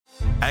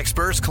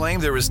Experts claim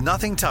there is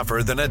nothing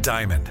tougher than a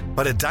diamond.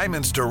 But at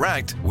Diamonds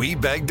Direct, we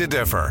beg to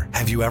differ.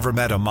 Have you ever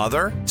met a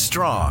mother?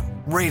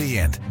 Strong,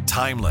 radiant,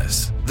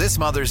 timeless. This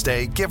Mother's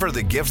Day, give her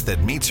the gift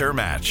that meets her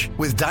match.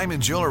 With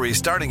diamond jewelry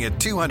starting at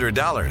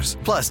 $200.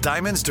 Plus,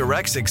 Diamonds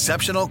Direct's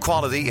exceptional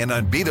quality and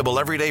unbeatable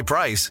everyday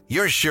price,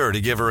 you're sure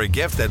to give her a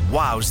gift that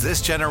wows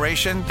this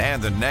generation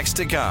and the next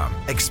to come.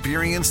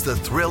 Experience the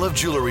thrill of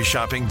jewelry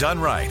shopping done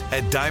right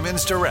at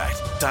Diamonds Direct.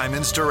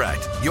 Diamonds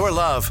Direct. Your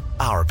love,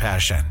 our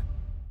passion.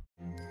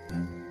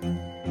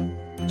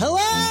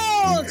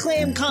 Hello,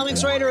 acclaimed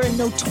comics writer and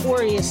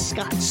notorious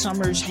Scott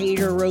Summers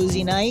hater,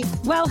 Rosie Knight.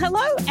 Well,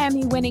 hello,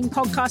 Emmy-winning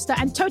podcaster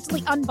and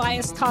totally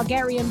unbiased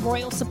Targaryen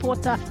royal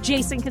supporter,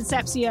 Jason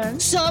Concepcion.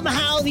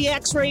 Somehow the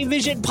X-Ray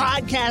Vision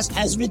podcast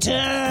has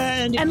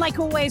returned. And like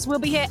always, we'll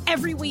be here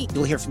every week.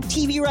 You'll hear from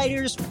TV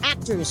writers,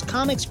 actors,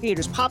 comics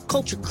creators, pop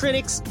culture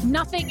critics.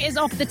 Nothing is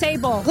off the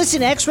table.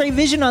 Listen to X-Ray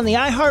Vision on the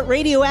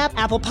iHeartRadio app,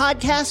 Apple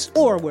Podcasts,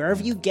 or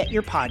wherever you get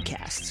your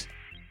podcasts.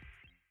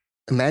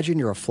 Imagine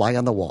you're a fly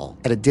on the wall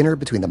at a dinner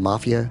between the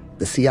Mafia,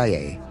 the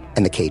CIA,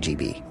 and the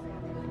KGB.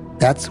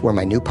 That's where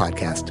my new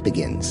podcast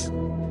begins.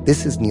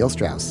 This is Neil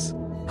Strauss,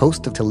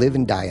 host of To Live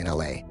and Die in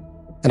LA,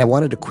 and I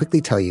wanted to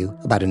quickly tell you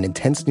about an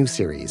intense new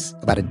series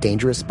about a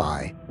dangerous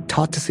spy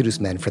taught to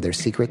seduce men for their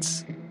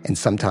secrets and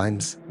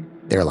sometimes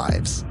their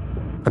lives.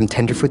 From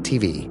Tenderfoot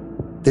TV,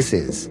 this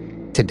is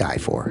To Die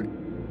For.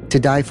 To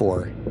Die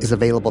For is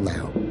available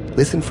now.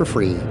 Listen for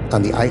free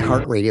on the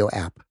iHeartRadio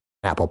app,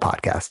 Apple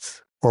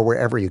Podcasts, or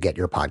wherever you get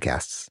your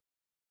podcasts.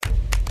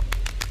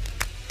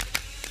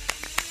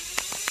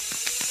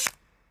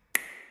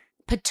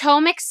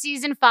 Potomac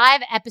Season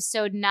 5,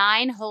 Episode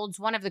 9 holds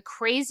one of the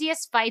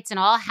craziest fights in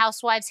all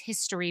Housewives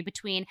history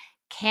between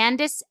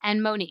Candace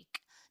and Monique.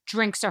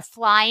 Drinks are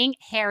flying,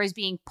 hair is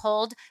being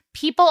pulled,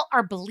 people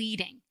are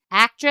bleeding.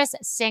 Actress,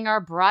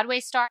 singer, Broadway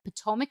star,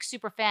 Potomac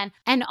superfan,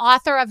 and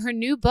author of her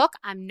new book,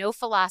 I'm No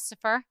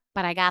Philosopher,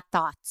 But I Got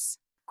Thoughts.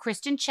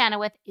 Kristin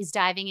Chenoweth is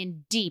diving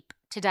in deep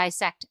to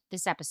dissect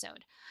this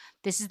episode.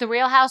 This is The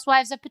Real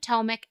Housewives of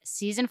Potomac,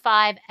 Season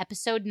 5,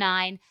 Episode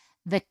 9,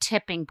 The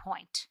Tipping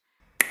Point.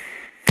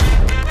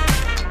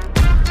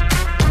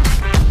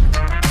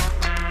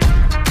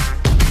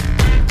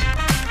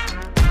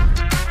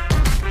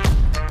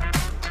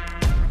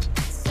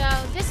 So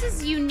this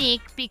is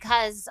unique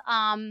because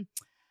I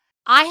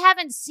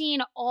haven't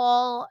seen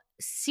all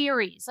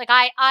series. Like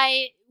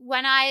I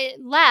when I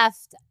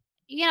left,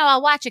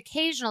 I'll watch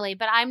occasionally,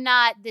 but I'm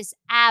not this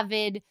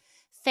avid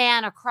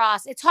fan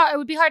across. It's hard. It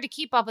would be hard to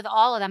keep up with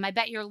all of them. I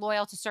bet you're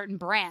loyal to certain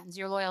brands.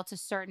 You're loyal to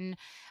certain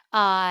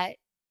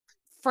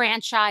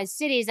franchise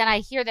cities, and I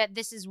hear that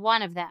this is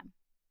one of them.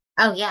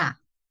 Oh yeah,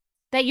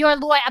 that you're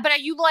loyal. But are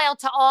you loyal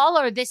to all,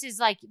 or this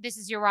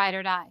is your ride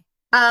or die?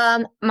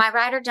 My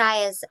ride or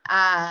die is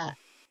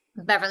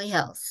Beverly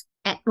Hills.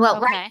 And, well,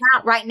 okay.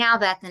 right now,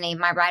 Bethany,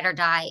 my ride or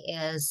die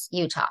is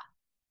Utah.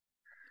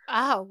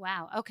 Oh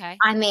wow. Okay.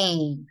 I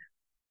mean,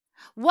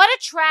 what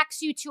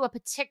attracts you to a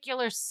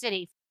particular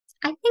city?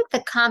 I think the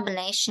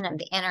combination of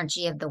the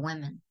energy of the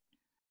women.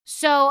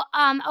 So,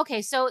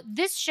 okay, so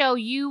this show,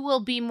 you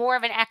will be more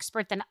of an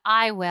expert than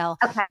I will.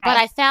 Okay. But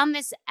I found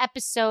this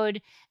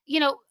episode,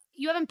 you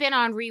haven't been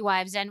on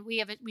Rewives, and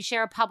we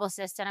share a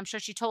publicist, and I'm sure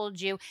she told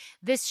you,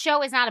 this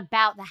show is not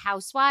about the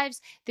housewives.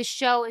 This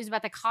show is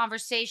about the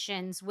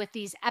conversations with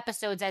these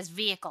episodes as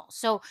vehicles.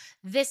 So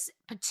this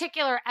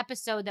particular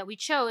episode that we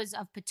chose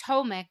of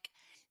Potomac,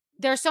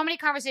 there are so many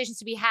conversations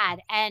to be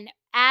had. And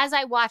as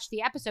I watched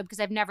the episode, because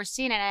I've never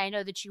seen it, and I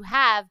know that you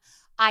have,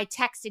 I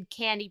texted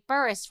Kandi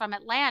Burruss from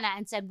Atlanta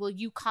and said, will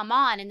you come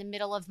on in the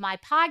middle of my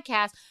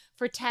podcast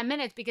for 10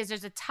 minutes? Because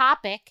there's a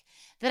topic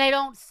that I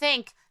don't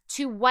think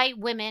two white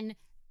women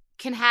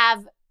can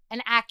have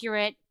an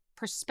accurate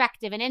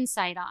perspective and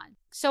insight on.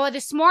 So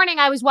this morning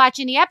I was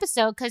watching the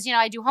episode because,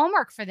 I do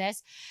homework for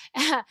this.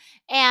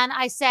 And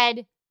I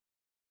said,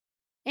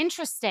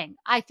 interesting.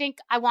 I think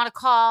I want to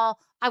call.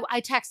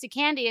 I texted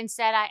Kandi and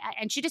said,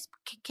 and she just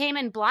came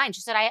in blind. She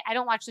said, I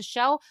don't watch the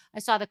show. I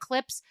saw the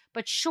clips,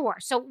 but sure.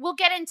 So we'll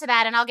get into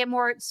that and I'll get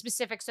more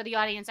specific so the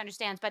audience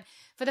understands. But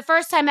for the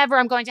first time ever,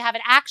 I'm going to have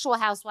an actual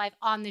housewife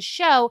on the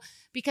show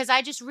because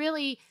I just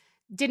really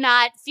did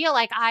not feel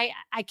like I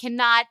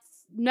cannot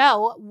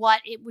know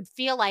what it would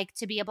feel like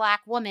to be a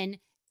Black woman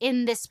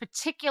in this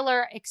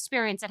particular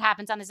experience that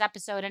happens on this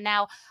episode. And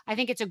now I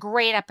think it's a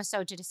great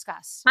episode to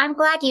discuss. I'm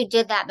glad you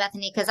did that,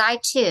 Bethany, because I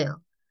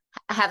too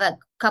have a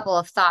couple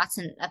of thoughts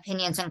and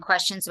opinions and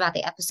questions about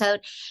the episode.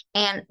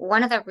 And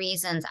one of the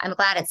reasons, I'm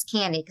glad it's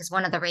Kandi, because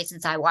one of the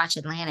reasons I watch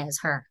Atlanta is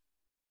her.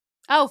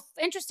 Oh,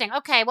 interesting.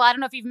 Okay. Well, I don't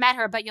know if you've met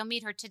her, but you'll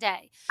meet her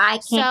today. I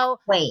can't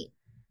wait.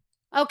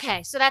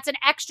 Okay, so that's an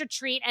extra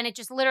treat, and it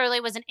just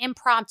literally was an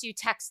impromptu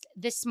text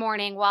this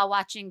morning while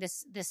watching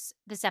this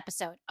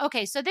episode.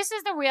 Okay, so this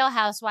is The Real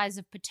Housewives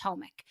of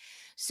Potomac.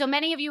 So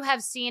many of you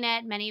have seen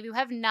it, many of you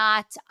have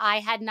not. I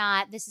had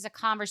not. This is a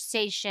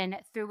conversation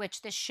through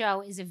which this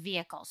show is a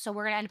vehicle. So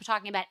we're going to end up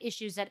talking about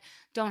issues that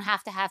don't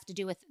have to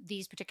do with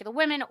these particular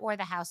women or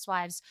the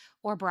housewives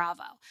or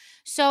Bravo.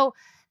 So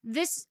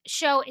this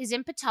show is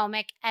in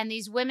Potomac, and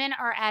these women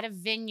are at a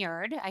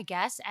vineyard, I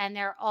guess, and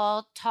they're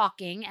all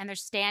talking and they're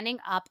standing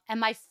up. And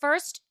my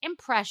first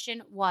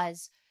impression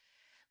was,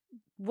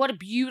 what a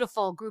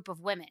beautiful group of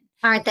women.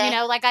 Aren't they? You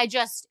know, like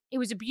it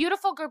was a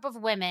beautiful group of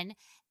women.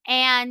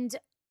 And,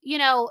 you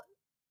know,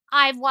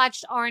 I've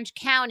watched Orange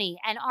County,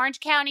 and Orange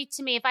County,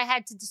 to me, if I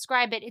had to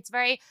describe it,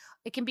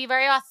 it can be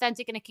very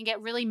authentic, and it can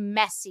get really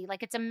messy.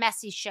 Like, it's a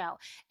messy show.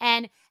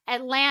 And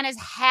Atlanta's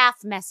half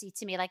messy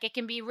to me. Like, it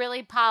can be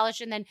really polished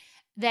and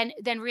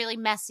then really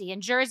messy.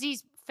 And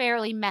Jersey's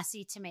fairly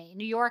messy to me.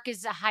 New York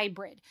is a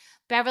hybrid.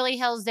 Beverly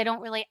Hills, they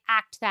don't really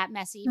act that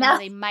messy, even though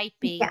they might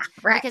be. Yeah,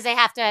 right. Because they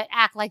have to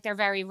act like they're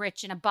very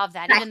rich and above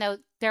that, Right. even though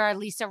there are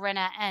Lisa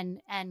Rinna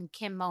and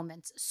Kim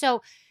moments.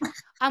 So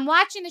I'm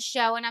watching the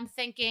show and I'm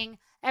thinking,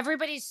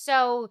 everybody's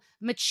so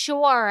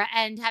mature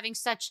and having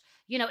such,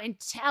 you know,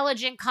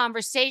 intelligent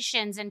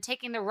conversations and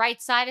taking the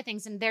right side of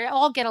things, and they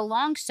all get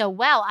along so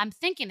well. I'm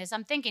thinking,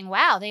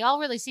 wow, they all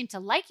really seem to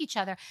like each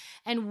other.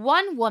 And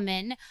one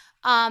woman,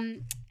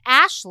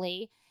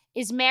 Ashley,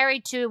 is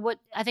married to what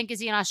I think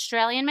is an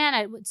Australian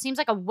man. It seems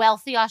like a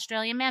wealthy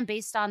Australian man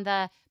based on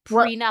the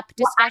prenup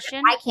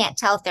discussion. I can't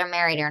tell if they're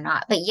married or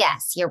not, but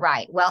yes, you're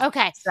right. Well,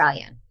 okay.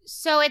 Australian.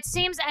 So it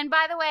seems, and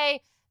by the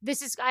way,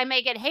 I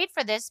may get hate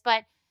for this,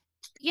 but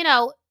you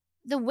know,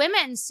 the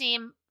women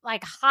seem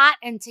like hot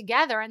and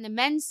together, and the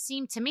men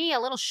seem to me a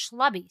little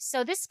schlubby.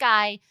 So this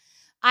guy,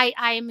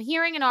 I'm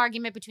hearing an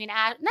argument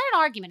not an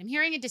argument, I'm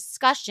hearing a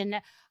discussion,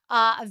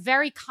 a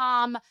very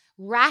calm,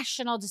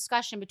 rational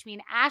discussion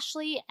between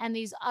Ashley and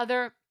these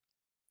other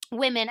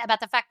women about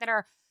the fact that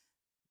her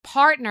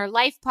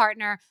life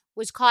partner,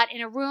 was caught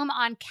in a room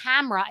on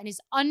camera in his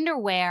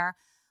underwear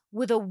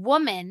with a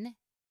woman,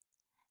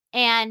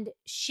 and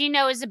she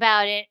knows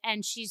about it,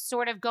 and she's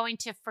sort of going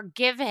to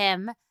forgive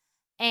him,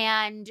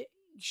 and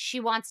she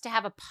wants to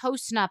have a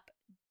post-nup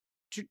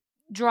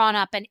drawn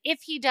up, and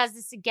if he does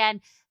this again,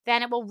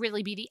 then it will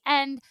really be the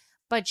end.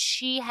 But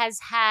she has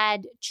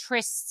had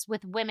trysts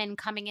with women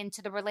coming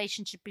into the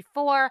relationship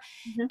before,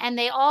 and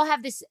they all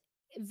have this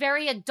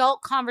very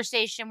adult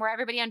conversation where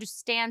everybody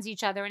understands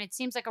each other, and it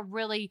seems like a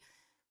really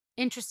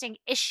interesting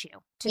issue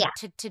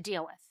to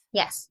deal with.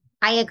 Yes,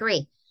 I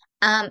agree.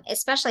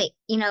 Especially,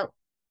 you know,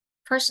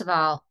 first of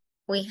all,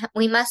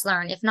 we must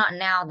learn, if not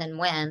now, then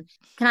when,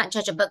 cannot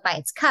judge a book by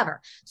its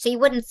cover. So you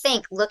wouldn't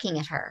think, looking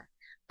at her,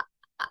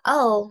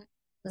 oh,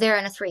 they're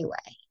in a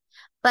three-way.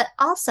 But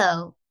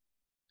also,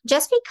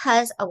 just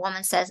because a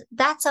woman says,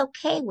 that's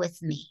okay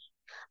with me,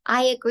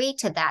 I agree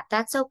to that,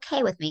 that's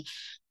okay with me,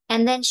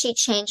 and then she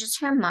changes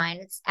her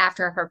mind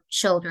after her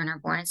children are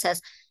born and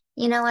says,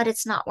 you know what,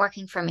 it's not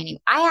working for me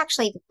anymore. I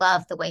actually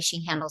love the way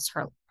she handles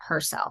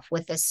herself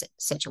with this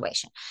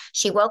situation.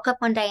 She woke up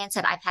one day and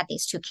said, I've had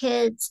these 2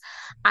 kids.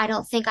 I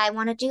don't think I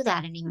want to do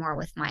that anymore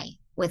with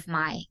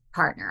my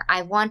partner.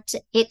 I want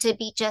it to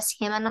be just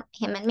him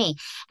and me.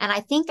 And I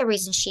think the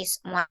reason she's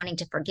wanting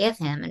to forgive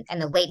him,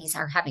 and the ladies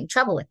are having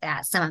trouble with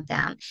that, some of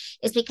them,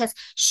 is because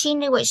she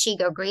knew what she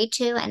agreed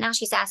to, and now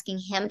she's asking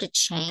him to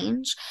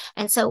change.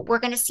 And so we're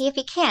going to see if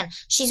he can.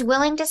 She's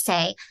willing to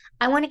say,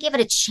 I want to give it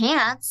a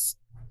chance.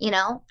 You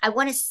know, I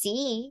want to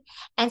see.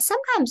 And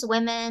sometimes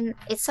women,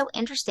 it's so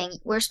interesting.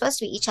 We're supposed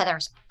to be each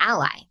other's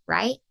ally,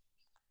 right?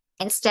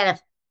 Instead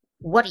of,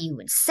 what are you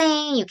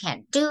insane? You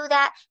can't do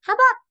that. How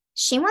about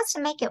she wants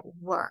to make it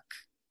work?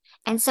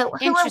 And so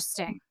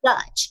Interesting.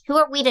 Who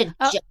are we to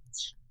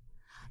judge?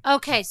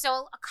 Okay,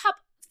 so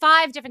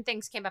 5 different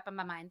things came up in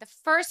my mind. The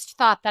first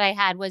thought that I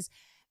had was,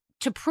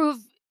 to prove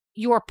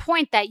your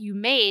point that you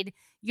made,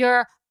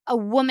 you're a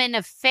woman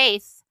of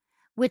faith,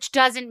 which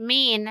doesn't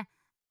mean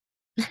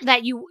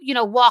that you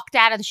walked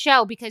out of the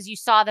show because you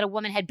saw that a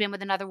woman had been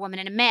with another woman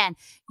and a man.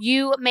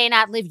 You may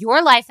not live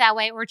your life that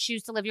way or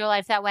choose to live your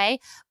life that way.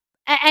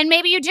 And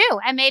maybe you do.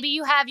 And maybe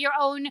you have your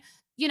own,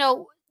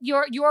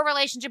 your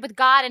relationship with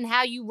God and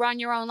how you run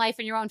your own life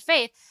and your own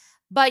faith.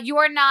 But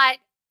you're not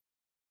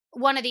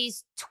one of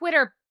these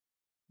Twitter,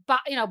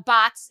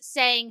 bots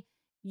saying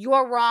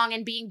you're wrong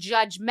and being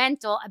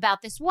judgmental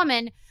about this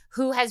woman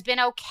who has been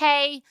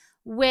okay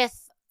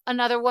with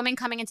another woman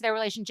coming into their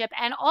relationship,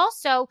 and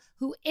also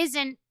who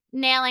isn't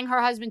nailing her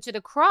husband to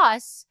the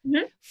cross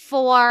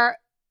for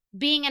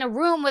being in a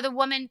room with a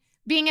woman,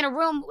 being in a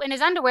room in his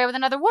underwear with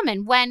another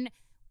woman, when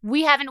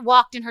we haven't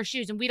walked in her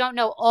shoes and we don't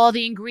know all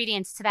the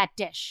ingredients to that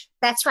dish.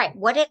 That's right.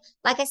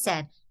 Like I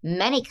said,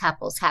 many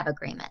couples have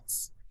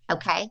agreements.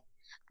 Okay.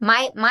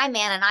 My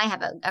man and I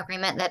have an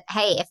agreement that,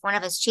 hey, if one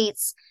of us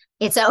cheats,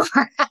 it's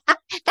over.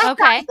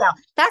 That's our deal.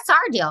 That's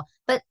our deal.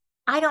 But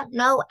I don't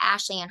know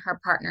Ashley and her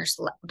partners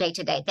day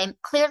to day. They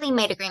clearly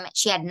made agreement.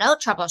 She had no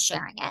trouble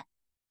sharing it.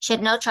 She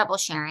had no trouble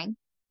sharing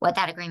what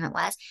that agreement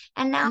was.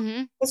 And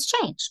now it's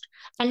changed.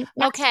 And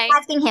now she's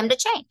asking him to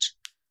change.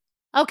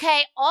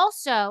 Okay.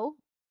 Also,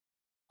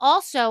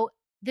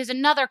 there's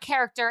another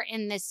character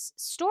in this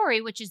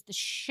story, which is the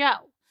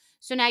show.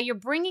 So now you're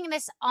bringing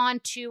this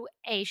onto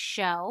a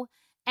show,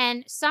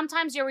 and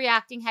sometimes you're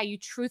reacting how you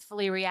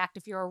truthfully react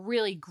if you're a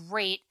really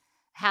great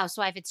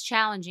housewife. It's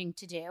challenging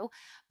to do.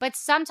 But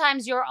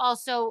sometimes you're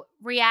also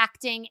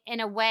reacting in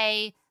a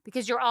way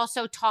because you're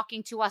also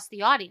talking to us,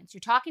 the audience.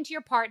 You're talking to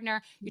your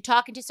partner. You're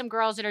talking to some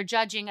girls that are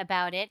judging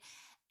about it.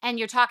 And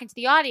you're talking to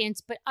the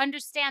audience. But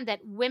understand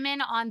that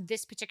women on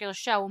this particular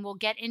show, and we'll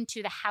get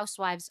into the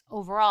housewives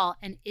overall,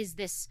 and is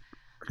this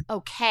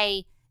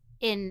okay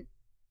in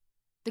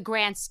the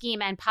grand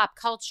scheme and pop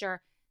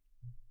culture,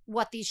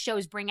 what these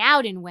shows bring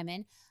out in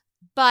women.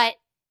 But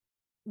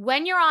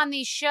when you're on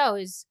these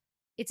shows,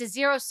 it's a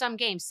zero-sum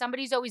game.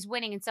 Somebody's always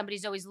winning and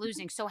somebody's always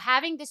losing. So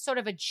having this sort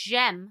of a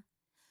gem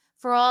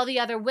for all the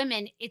other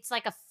women, it's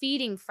like a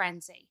feeding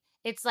frenzy.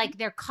 It's like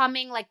they're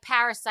coming like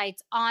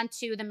parasites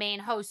onto the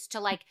main host to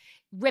like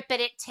rip at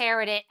it, tear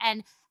at it.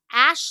 And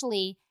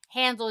Ashley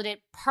handled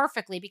it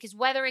perfectly, because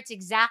whether it's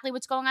exactly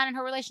what's going on in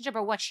her relationship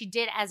or what she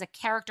did as a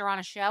character on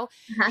a show,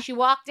 she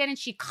walked in and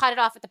she cut it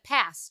off at the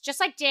pass. Just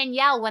like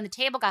Danielle, when the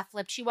table got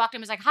flipped, she walked in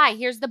and was like, hi,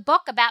 here's the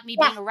book about me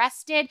being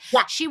arrested.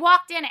 She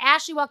walked in,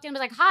 Ashley walked in and was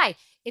like, hi,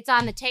 it's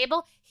on the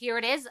table. Here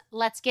it is.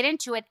 Let's get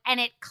into it. And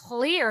it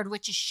cleared,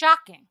 which is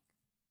shocking.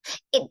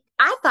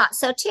 I thought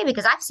so too,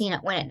 because I've seen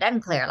it when it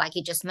doesn't clear, like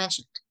you just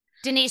mentioned.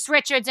 Denise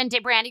Richards and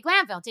Brandy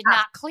Glanville did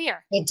not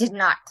clear. It did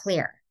not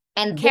clear.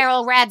 And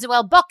Carol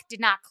Radziwill book did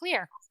not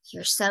clear.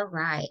 You're so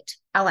right.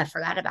 Oh, I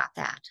forgot about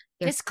that.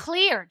 This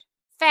cleared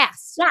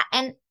fast. Yeah,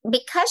 and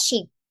because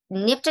she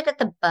nipped it at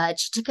the bud,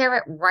 she took care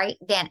of it right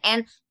then.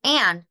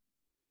 And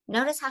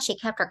notice how she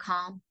kept her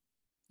calm.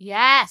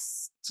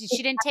 Yes.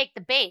 She didn't take the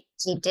bait.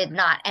 She did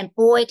not. And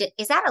boy,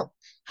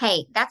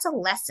 that's a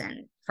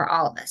lesson for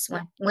all of us.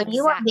 When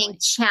you are being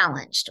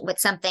challenged with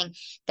something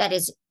that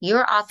is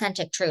your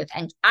authentic truth,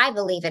 and I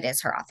believe it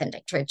is her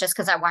authentic truth, just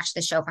because I watched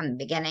the show from the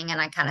beginning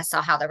and I kind of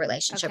saw how the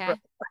relationship really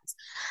was.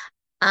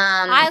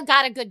 I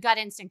got a good gut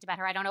instinct about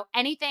her. I don't know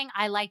anything.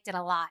 I liked it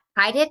a lot.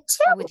 I did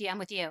too. I'm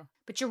with you.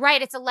 But you're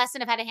right. It's a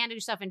lesson of how to handle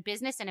yourself in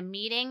business and a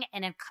meeting.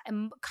 And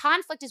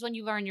conflict is when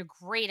you learn your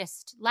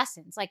greatest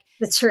lessons. Like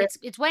the truth.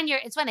 It's when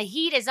the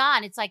heat is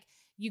on. It's like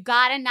you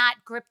gotta not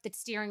grip the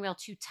steering wheel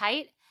too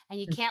tight, and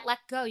you can't let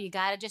go. You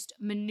gotta just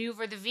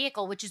maneuver the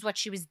vehicle, which is what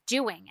she was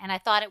doing. And I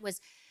thought it was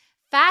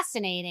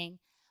fascinating.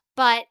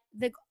 But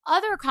the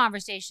other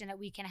conversation that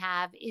we can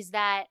have is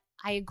that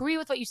I agree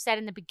with what you said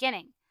in the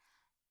beginning.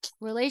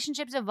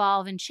 Relationships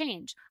evolve and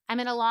change. I'm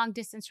in a long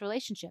distance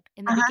relationship.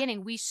 In the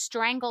beginning, we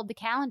strangled the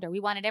calendar. We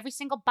wanted every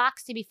single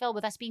box to be filled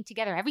with us being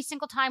together every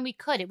single time we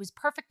could. It was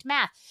perfect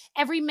math.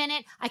 Every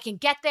minute I can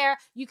get there,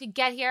 you could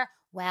get here.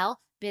 Well,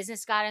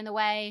 business got in the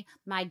way.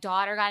 My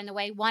daughter got in the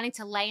way. Wanting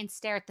to lay and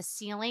stare at the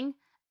ceiling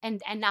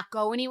and not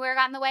go anywhere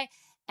got in the way.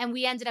 And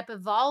we ended up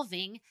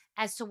evolving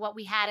as to what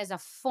we had as a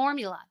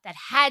formula that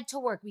had to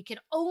work. We could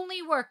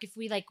only work if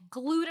we like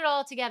glued it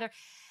all together.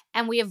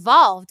 And we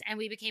evolved and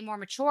we became more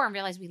mature and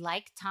realized we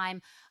like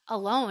time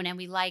alone, and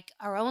we like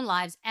our own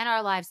lives and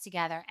our lives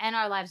together and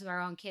our lives with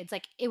our own kids.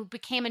 Like it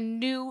became a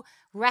new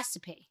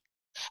recipe.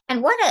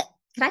 And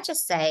can I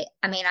just say,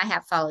 I mean, I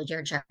have followed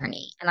your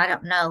journey, and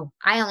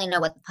I only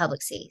know what the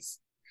public sees.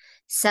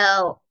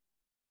 So,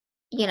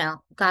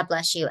 God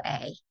bless you,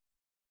 A,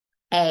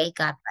 God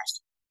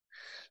bless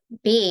you.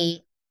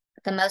 B,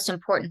 the most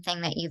important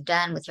thing that you've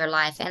done with your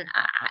life. And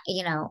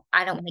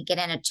I don't want to get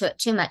into it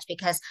too much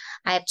because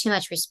I have too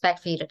much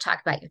respect for you to talk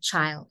about your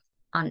child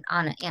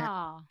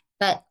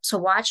but to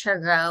watch her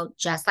grow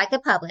just like the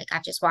public,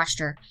 I've just watched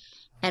her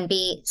and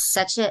be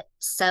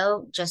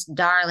so just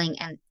darling.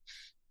 And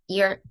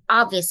you're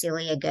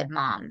obviously a good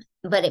mom,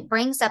 but it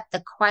brings up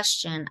the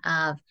question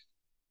of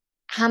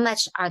how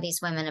much are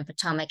these women in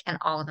Potomac, and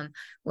all of them,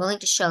 willing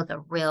to show the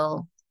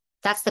real.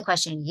 That's the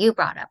question you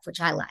brought up,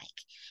 which I like,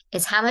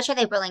 is how much are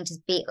they willing to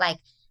be like,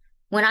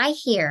 when I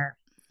hear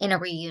in a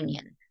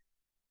reunion,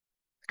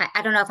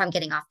 I don't know if I'm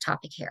getting off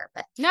topic here,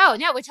 but no,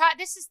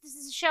 this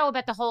is a show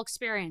about the whole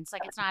experience.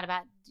 Like it's not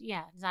about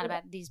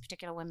these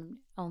particular women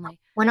only.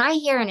 When I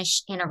hear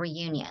in a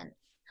reunion,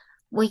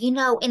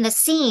 well, in the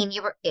scene,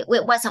 it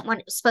wasn't what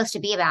it was supposed to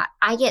be about.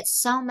 I get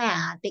so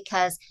mad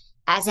because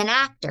as an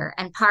actor,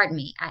 and pardon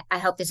me, I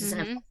hope this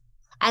isn't,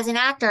 as an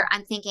actor,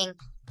 I'm thinking,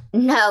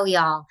 no,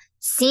 y'all.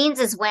 Scenes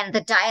is when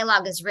the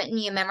dialogue is written,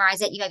 you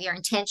memorize it, you have your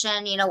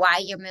intention, you know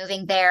why you're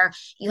moving there,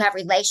 you have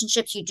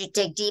relationships, you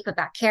dig deep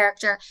about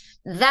character.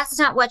 That's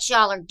not what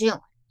y'all are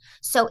doing.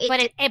 So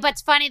but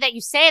it's funny that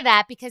you say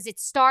that, because it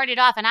started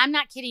off, and I'm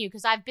not kidding you,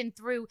 because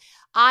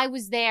I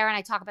was there, and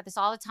I talk about this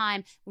all the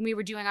time, when we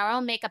were doing our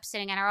own makeup,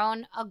 sitting in our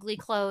own ugly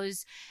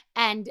clothes,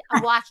 and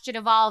watched it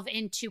evolve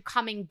into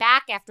coming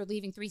back after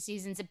leaving 3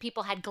 seasons, and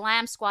people had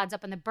glam squads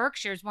up in the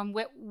Berkshires when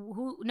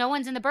no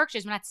one's in the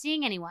Berkshires. We're not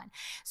seeing anyone.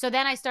 So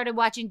then I started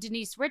watching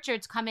Denise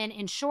Richards come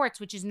in shorts,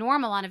 which is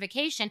normal on a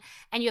vacation,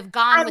 and you have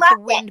Gone with the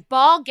Wind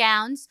ball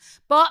gowns,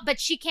 but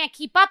she can't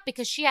keep up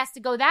because she has to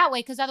go that way,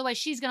 because otherwise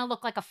she's going to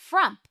look like a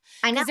frump.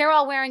 I know. Because they're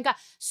all wearing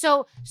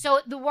so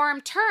the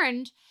worm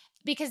turned,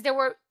 because there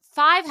were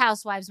 5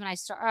 housewives when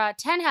I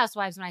 10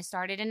 housewives when I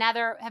started, and now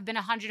there have been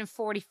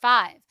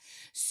 145.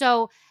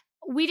 So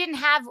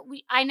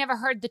I never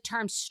heard the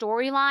term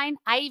storyline.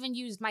 I even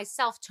used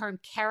myself term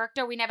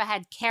character. We never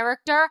had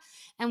character,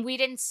 and we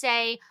didn't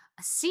say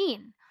a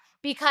scene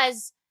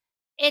because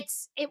it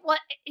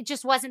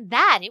just wasn't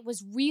that. It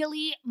was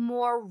really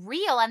more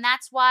real. And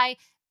that's why,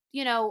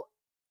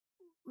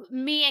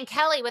 me and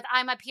Kelly with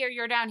I'm Up Here,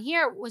 You're Down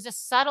Here was a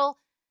subtle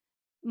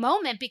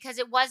moment because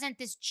it wasn't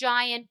this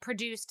giant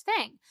produced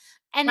thing.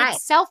 And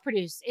It's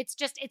self-produced.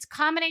 It's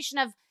combination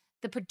of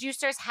the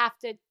producers have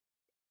to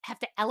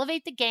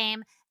elevate the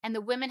game, and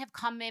the women have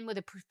come in with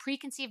a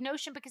preconceived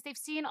notion because they've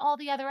seen all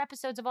the other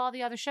episodes of all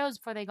the other shows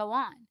before they go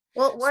on.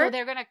 Well, so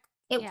they're going to...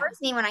 It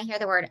worries me when I hear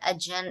the word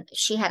agenda.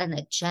 She had an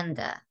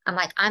agenda. I'm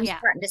like, I'm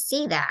starting to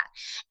see that.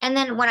 And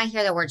then when I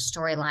hear the word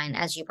storyline,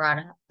 as you brought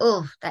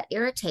up, that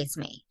irritates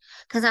me.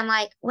 Because I'm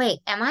like, wait,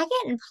 am I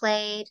getting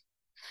played?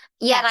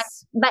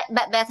 Yes. But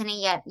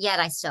Bethany, yet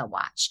I still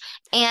watch.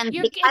 And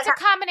it's a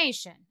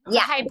combination. It's a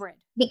hybrid.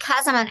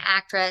 Because I'm an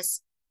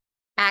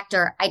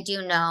actor, I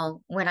do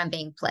know when I'm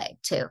being played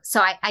too.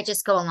 So I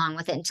just go along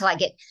with it until I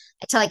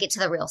get to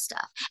the real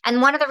stuff.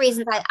 And one of the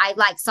reasons I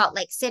like Salt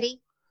Lake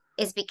City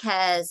is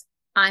because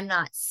I'm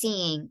not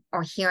seeing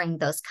or hearing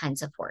those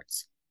kinds of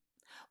words.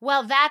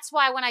 Well, that's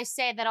why when I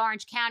say that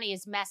Orange County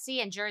is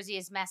messy and Jersey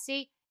is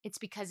messy, it's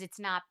because it's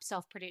not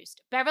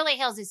self-produced. Beverly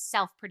Hills is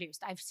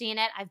self-produced. I've seen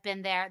it. I've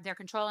been there. They're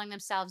controlling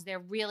themselves. They're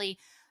really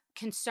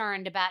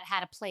concerned about how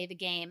to play the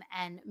game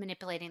and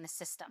manipulating the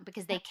system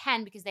because they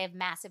have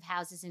massive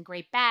houses and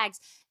great bags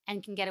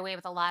and can get away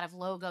with a lot of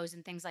logos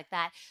and things like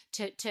that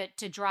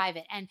to drive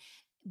it.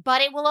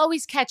 But it will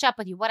always catch up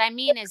with you. What I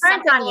mean is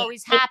something will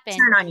always happen.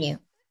 Turn on you.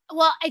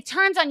 Well, it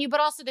turns on you,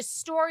 but also the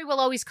story will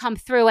always come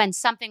through and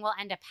something will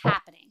end up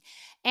happening.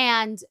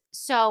 And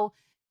so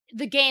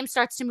the game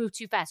starts to move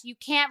too fast. You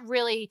can't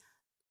really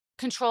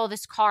control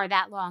this car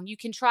that long. You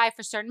can try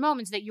for certain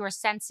moments that you are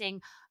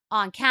sensing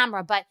on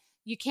camera, but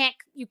you can't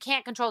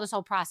control this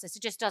whole process.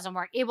 It just doesn't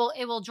work. It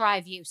will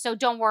drive you. So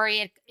don't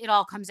worry, it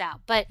all comes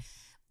out. But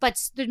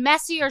the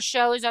messier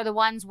shows are the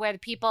ones where the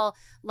people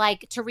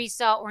like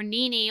Teresa or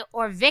Nene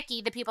or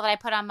Vicky, the people that I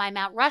put on my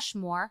Mount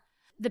Rushmore,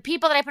 the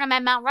people that I put on my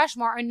Mount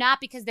Rushmore are not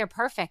because they're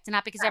perfect and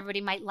not because everybody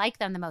might like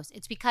them the most.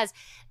 It's because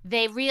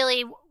they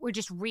really were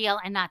just real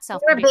and not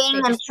self-produced. They're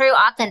being their true,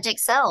 authentic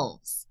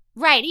selves.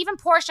 Right. Even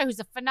Portia, who's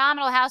a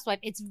phenomenal housewife,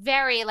 it's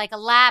very like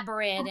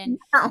elaborate and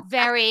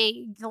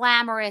very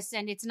glamorous,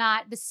 and it's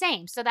not the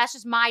same. So that's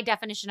just my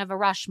definition of a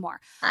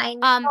Rushmore. I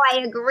know.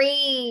 I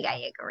agree.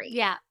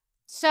 Yeah.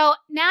 So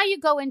now you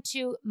go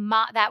into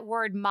that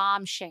word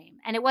mom shame,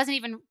 and it wasn't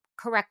even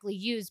correctly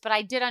used, but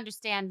I did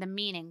understand the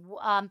meaning.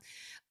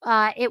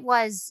 It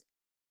was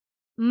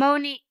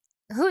Monique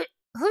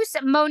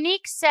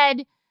Monique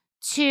said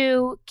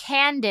to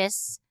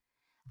Candace,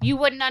 you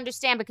wouldn't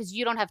understand because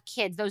you don't have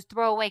kids. Those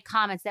throwaway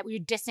comments that you're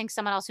dissing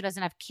someone else who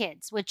doesn't have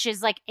kids, which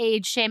is like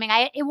age shaming.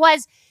 It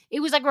was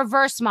like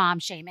reverse mom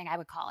shaming, I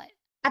would call it.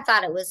 I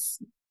thought it was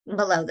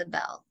below the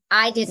belt.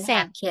 I didn't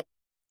have kids.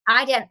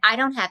 I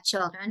don't have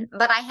children,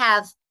 but I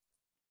have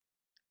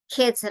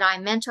kids that I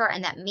mentor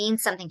and that mean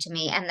something to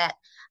me and that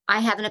I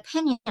have an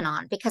opinion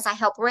on because I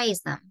help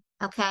raise them.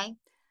 Okay.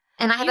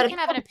 And you can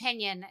have an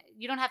opinion.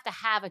 You don't have to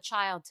have a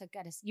child to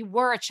get you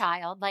were a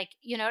child. Like,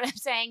 you know what I'm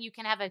saying? You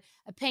can have an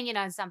opinion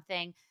on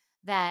something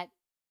that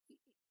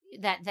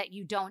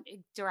you don't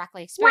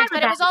directly experience.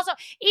 But it was also,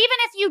 even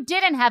if you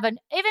didn't have even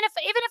if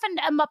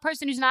a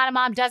person who's not a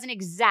mom doesn't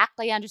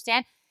exactly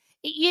understand,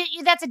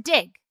 that's a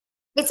dig.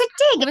 It's a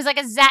dig. It was like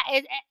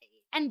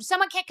and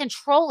someone can't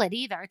control it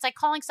either. It's like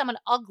calling someone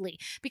ugly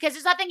because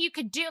there's nothing you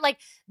could do. Like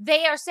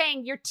they are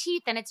saying your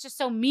teeth and it's just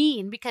so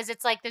mean because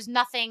it's like there's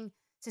nothing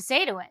to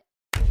say to it.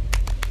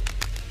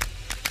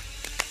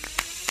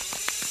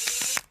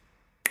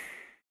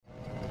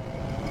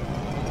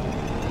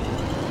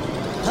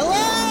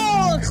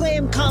 Hello,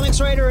 acclaimed comics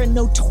writer and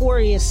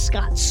notorious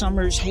Scott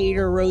Summers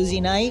hater,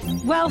 Rosie Knight.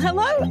 Well,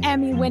 hello,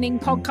 Emmy-winning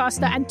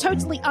podcaster and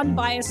totally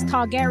unbiased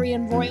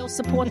Targaryen royal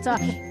supporter,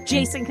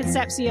 Jason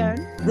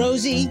Concepcion.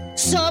 Rosie,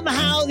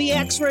 somehow the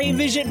X-Ray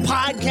Vision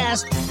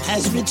podcast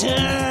has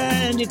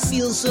returned. It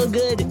feels so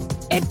good.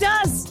 It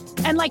does.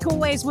 And like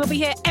always, we'll be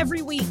here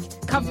every week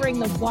covering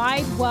the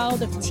wide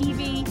world of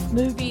TV,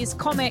 movies,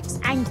 comics,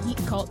 and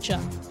geek culture.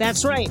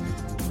 That's right.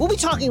 We'll be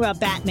talking about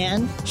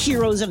Batman,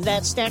 heroes of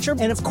that stature,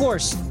 and of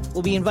course,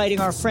 we'll be inviting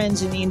our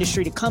friends in the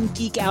industry to come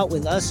geek out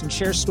with us and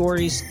share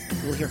stories.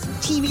 We'll hear from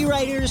TV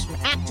writers, from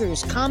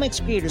actors, comics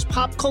creators,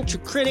 pop culture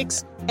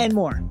critics, and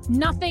more.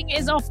 Nothing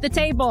is off the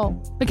table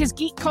because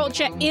geek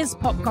culture is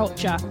pop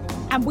culture,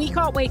 and we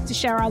can't wait to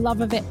share our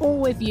love of it all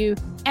with you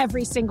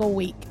every single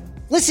week.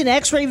 Listen to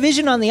X-Ray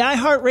Vision on the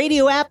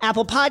iHeartRadio app,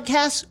 Apple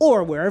Podcasts,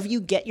 or wherever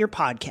you get your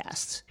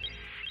podcasts.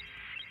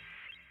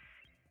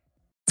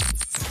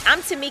 I'm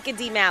Tamika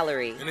D.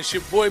 Mallory. And it's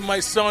your boy, my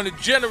son, the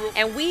General.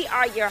 And we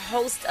are your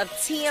hosts of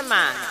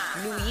TMI.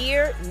 New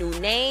year, new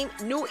name,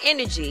 new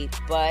energy,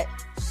 but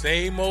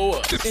same old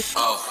us.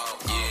 Oh,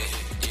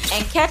 yeah.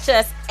 And catch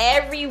us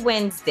every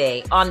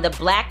Wednesday on the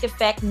Black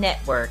Effect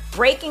Network,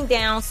 breaking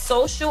down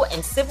social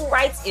and civil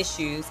rights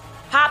issues,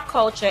 pop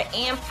culture,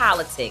 and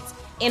politics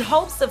in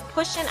hopes of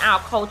pushing our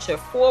culture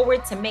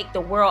forward to make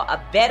the world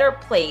a better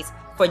place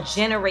for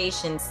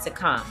generations to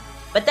come.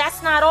 But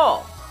that's not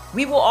all.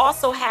 We will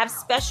also have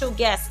special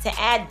guests to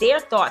add their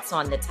thoughts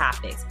on the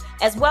topics,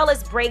 as well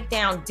as break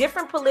down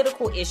different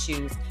political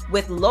issues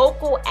with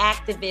local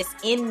activists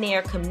in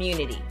their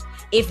community.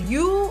 If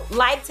you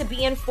like to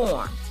be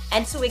informed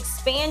and to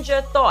expand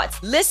your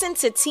thoughts, listen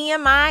to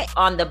TMI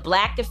on the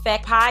Black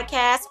Effect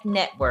Podcast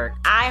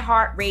Network,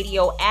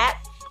 iHeartRadio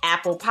app,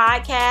 Apple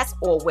Podcasts,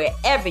 or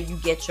wherever you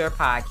get your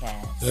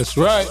podcasts. That's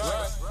right.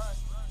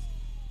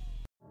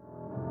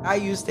 I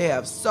used to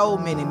have so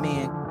many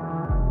men.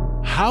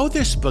 How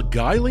this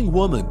beguiling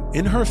woman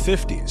in her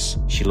 50s,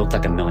 she looked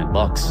like $1 million,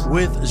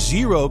 with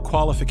zero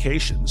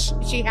qualifications,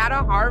 She had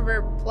a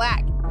Harvard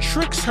plaque.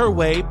 tricks her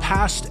way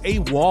past a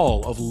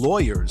wall of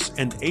lawyers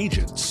and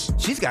agents.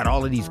 She's got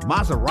all of these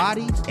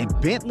Maseratis and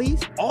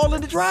Bentleys all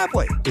in the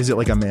driveway. Is it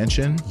like a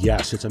mansion?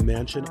 Yes, it's a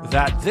mansion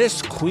that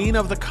this queen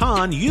of the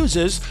con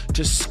uses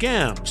to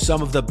scam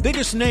some of the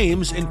biggest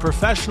names in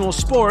professional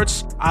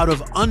sports out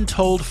of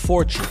untold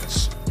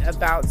fortunes.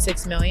 About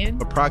 $6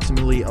 million.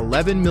 Approximately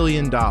 $11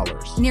 million.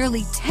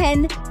 Nearly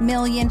 $10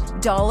 million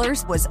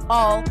was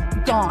all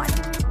gone.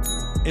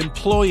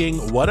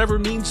 Employing whatever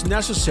means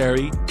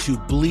necessary to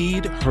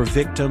bleed her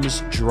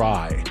victims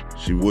dry.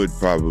 She would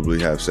probably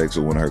have sex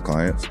with one of her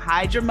clients.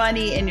 Hide your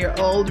money in your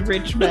old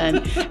rich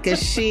man,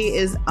 because she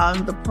is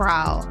on the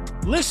prowl.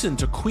 Listen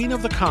to Queen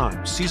of the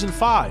Con, Season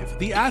 5,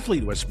 The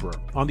Athlete Whisperer,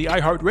 on the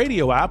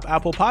iHeartRadio app,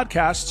 Apple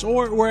Podcasts,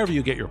 or wherever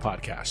you get your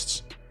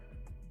podcasts.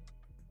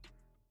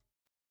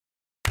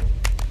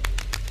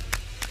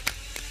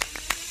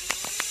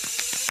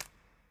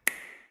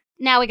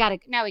 Now we gotta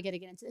get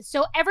into this.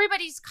 So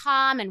everybody's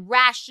calm and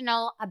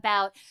rational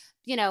about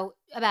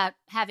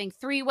having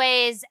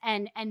three-ways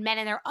and men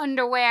in their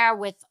underwear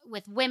with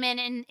women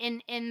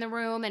in the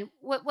room. And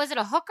what was it,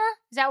 a hooker?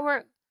 Is that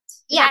where?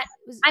 Yeah.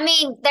 I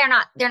mean, they're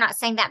not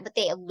saying that, but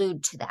they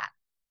allude to that.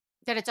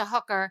 That it's a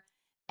hooker,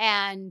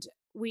 and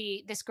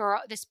this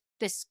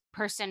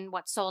person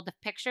sold the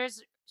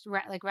pictures,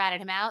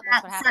 ratted him out.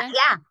 That's what happened.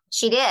 Yeah,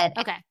 she did.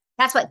 Okay.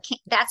 That's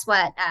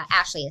what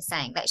Ashley is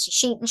saying, that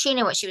she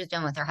knew what she was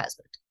doing with her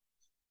husband.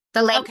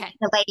 The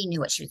lady knew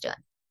what she was doing.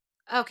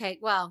 Okay,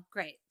 well,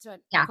 great. So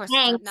yeah, of course,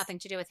 it's got nothing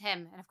to do with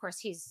him, and of course,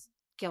 he's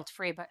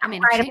guilt-free. But I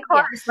mean, right, of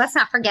course, yeah. Let's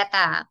not forget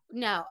that.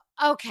 No,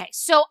 okay.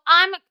 So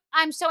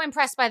I'm so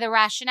impressed by the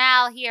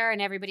rationale here,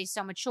 and everybody's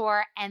so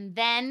mature, and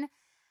then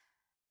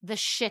the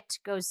shit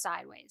goes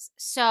sideways.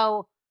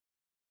 So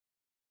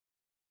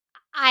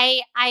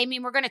I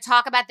mean, we're going to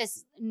talk about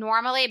this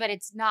normally, but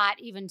it's not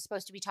even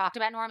supposed to be talked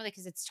about normally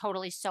because it's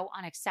totally so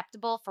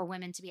unacceptable for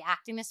women to be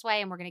acting this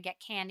way. And we're going to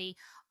get Kandi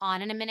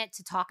on in a minute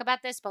to talk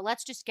about this, but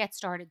let's just get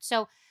started.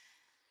 So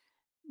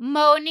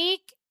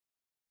Monique,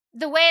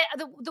 the way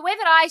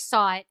that I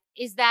saw it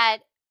is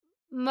that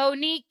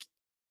Monique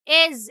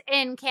is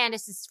in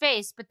Candace's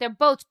face, but they're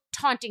both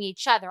taunting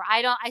each other.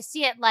 I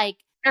see it like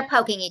they're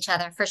poking each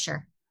other for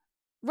sure.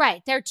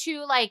 Right. They're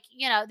two,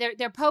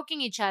 they're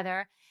poking each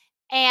other.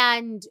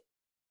 And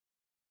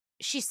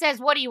she says,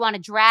 "What do you want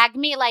to drag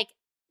me?" Like,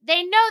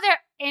 they know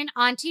they're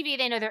on TV.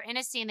 They know they're in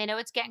a scene. They know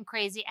it's getting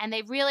crazy. And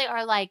they really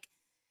are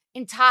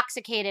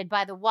intoxicated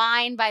by the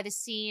wine, by the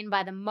scene,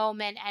 by the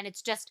moment. And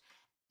it's just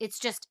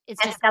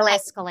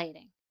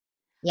escalating.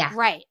 Yeah.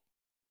 Right.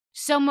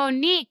 So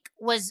Monique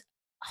was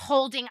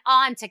holding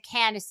on to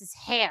Candace's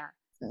hair.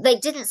 They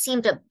didn't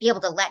seem to be able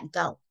to let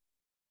go.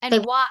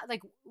 And why?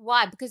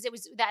 Because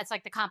that's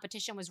the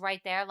competition was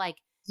right there.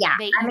 Yeah,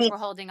 they were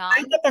holding on.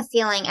 I get the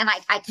feeling, and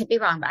I could be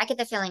wrong, but I get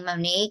the feeling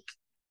Monique,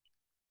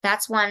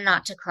 that's one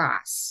not to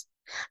cross.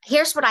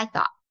 Here's what I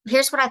thought,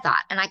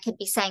 and I could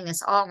be saying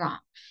this all wrong.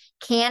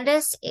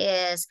 Candace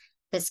is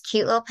this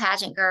cute little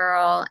pageant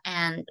girl,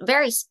 and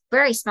very,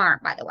 very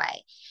smart, by the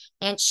way.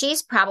 And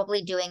she's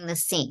probably doing the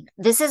scene.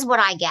 This is what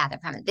I gather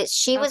from it, that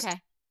she was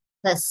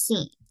the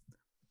scene.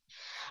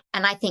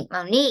 And I think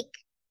Monique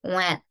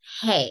went,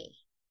 "Hey,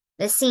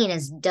 the scene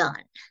is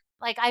done."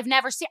 I've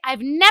never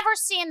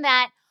seen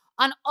that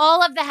on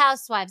all of the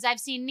housewives. I've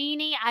seen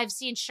Nene, I've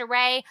seen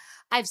Sheree,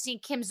 I've seen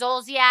Kim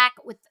Zolciak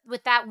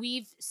with that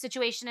weave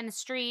situation in the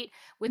street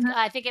with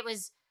I think it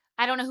was,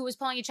 I don't know who was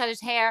pulling each other's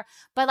hair,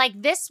 but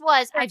this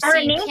was I've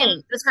seen Nene.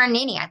 It was her and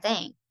Nene, I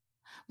think.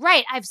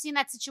 Right, I've seen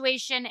that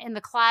situation in the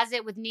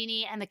closet with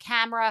Nene and the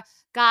camera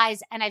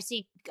guys, and I've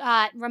seen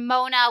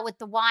Ramona with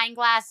the wine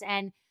glass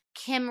and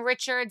Kim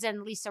Richards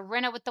and Lisa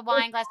Rinna with the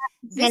wine glass.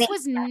 This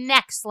was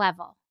next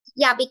level.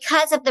 Yeah,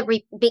 because of the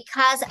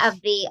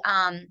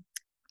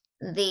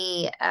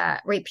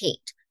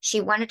repeat.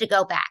 She wanted to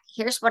go back.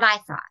 Here's what I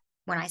thought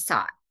when I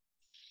saw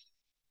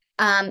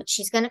it.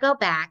 She's going to go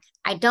back.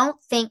 I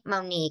don't think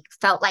Monique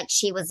felt like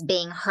she was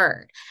being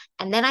heard.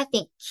 And then I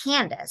think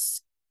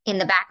Candace, in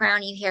the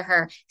background, you hear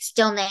her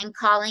still name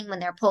calling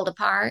when they're pulled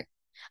apart.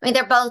 I mean,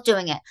 they're both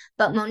doing it.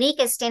 But Monique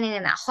is standing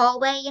in that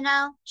hallway,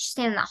 She's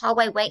standing in that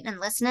hallway waiting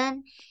and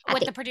listening.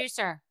 With the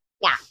producer.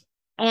 Yeah.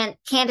 And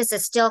Candace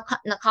is still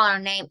calling her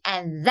name.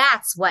 And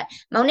that's what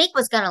Monique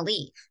was going to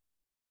leave.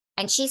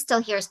 and she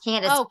still hears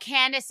Candace. Oh,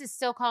 Candace is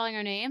still calling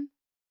her name?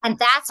 And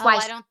that's why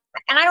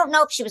I don't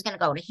know if she was going to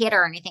go to hit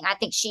her or anything. I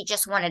think she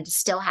just wanted to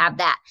still have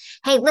that.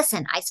 Hey,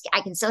 listen,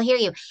 I can still hear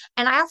you.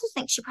 And I also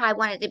think she probably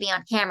wanted to be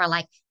on camera.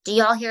 Like, do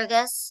y'all hear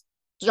this?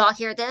 Do y'all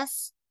hear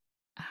this?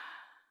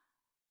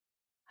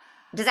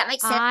 Does that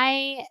make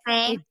sense?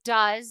 It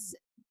does.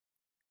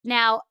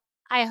 Now,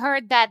 I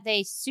heard that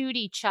they sued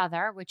each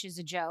other, which is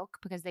a joke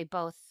because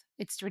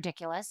it's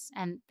ridiculous.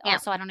 And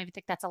also, I don't even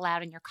think that's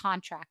allowed in your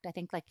contract. I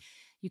think like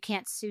you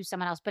can't sue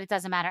someone else, but it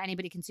doesn't matter.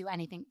 Anybody can sue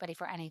anybody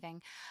for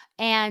anything.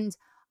 And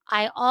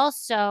I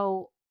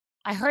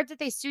heard that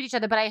they sued each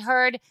other, but I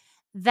heard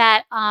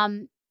that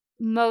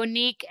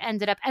Monique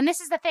ended up, and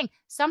this is the thing,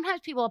 sometimes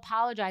people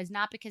apologize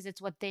not because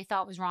it's what they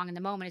thought was wrong in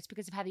the moment, it's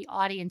because of how the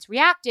audience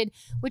reacted,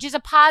 which is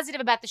a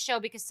positive about the show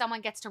because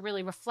someone gets to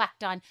really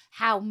reflect on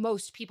how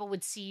most people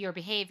would see your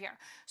behavior.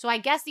 So I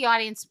guess the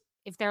audience,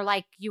 if they're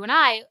like you and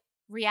I,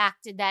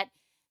 reacted that,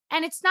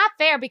 and it's not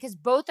fair because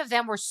both of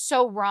them were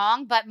so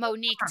wrong, but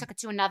Monique took it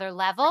to another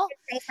level.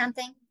 Say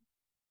something?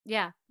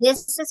 Yeah.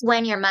 This is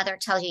when your mother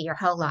tells you your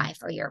whole life,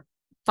 or your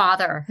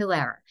father or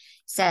whoever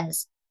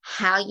says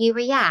how you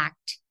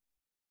react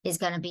is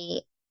going to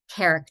be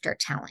character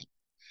telling.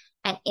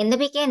 And in the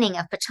beginning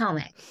of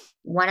Potomac,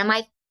 one of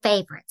my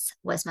favorites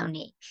was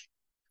Monique.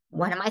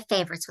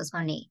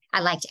 I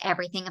liked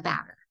everything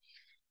about her.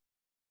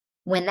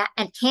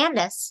 And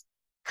Candace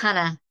kind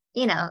of,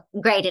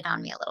 grated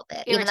on me a little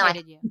bit.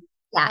 Irritated you.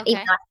 Yeah, okay.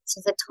 Even though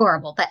she's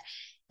adorable, but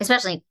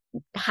especially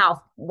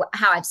how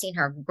I've seen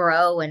her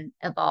grow and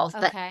evolve.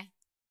 Okay.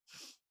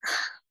 But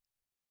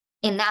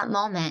in that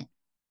moment,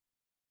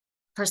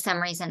 for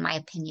some reason, my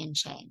opinion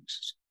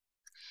changed.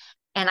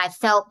 And I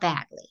felt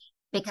badly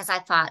because I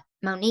thought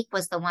Monique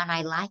was the one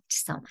I liked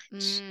so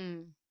much.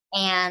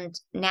 And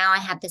now I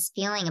have this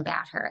feeling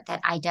about her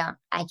that I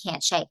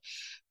can't shake.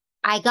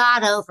 I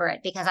got over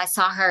it because I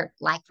saw her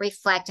like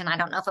reflect, and I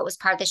don't know if it was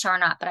part of the show or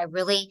not, but I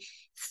really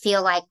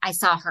feel like I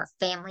saw her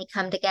family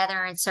come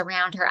together and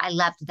surround her. I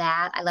loved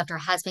that. I loved her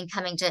husband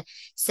coming to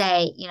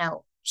say,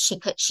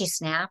 she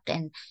snapped,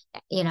 and,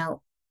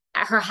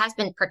 her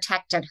husband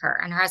protected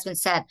her, and her husband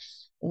said,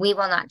 we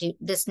will not do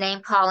this name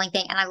calling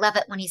thing. And I love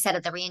it when he said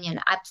at the reunion,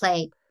 I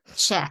play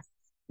chess,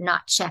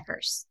 not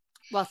checkers.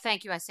 Well,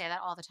 thank you. I say that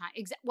all the time.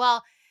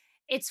 Well,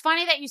 it's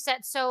funny that you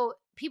said, so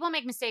people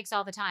make mistakes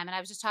all the time. And I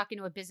was just talking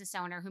to a business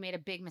owner who made a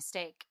big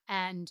mistake.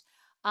 And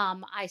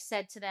I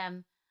said to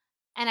them,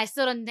 and I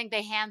still didn't think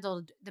they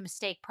handled the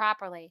mistake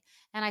properly.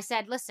 And I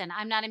said, listen,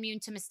 I'm not immune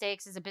to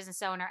mistakes as a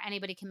business owner.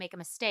 Anybody can make a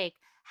mistake.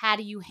 How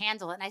do you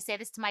handle it? And I say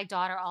this to my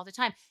daughter all the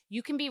time.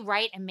 You can be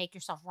right and make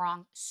yourself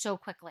wrong so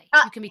quickly.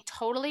 You can be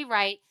totally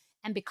right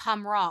and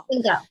become wrong.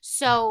 Bingo.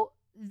 So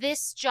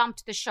this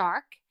jumped the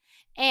shark.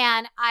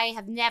 And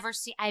I've never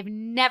seen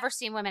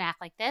women act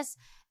like this,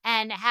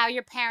 and how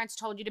your parents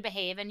told you to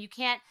behave. And you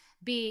can't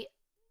be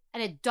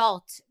an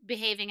adult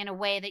behaving in a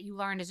way that you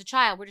learned as a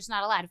child. We're just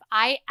not allowed. If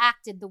I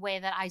acted the way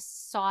that I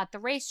saw at the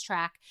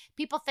racetrack,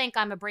 people think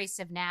I'm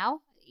abrasive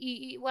now.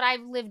 What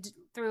I've lived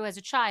through as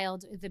a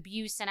child, the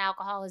abuse and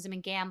alcoholism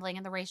and gambling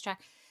and the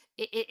racetrack,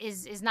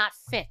 is not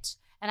fit.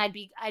 And I'd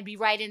be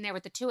right in there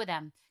with the two of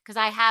them because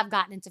I have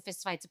gotten into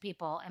fistfights with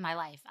people in my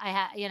life.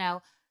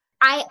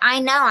 I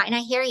know, and I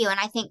hear you. And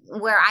I think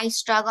where I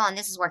struggle, and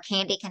this is where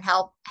Kandi can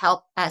help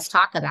us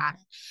talk about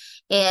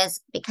it,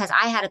 is because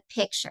I had a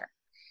picture.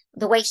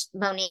 The way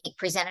Monique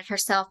presented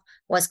herself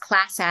was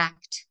class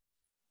act,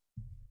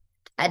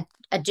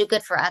 a do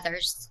good for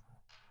others.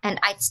 And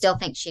I still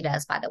think she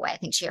does, by the way. I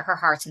think her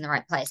heart's in the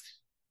right place.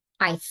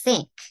 I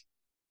think.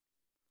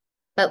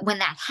 But when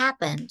that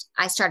happened,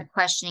 I started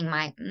questioning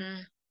right.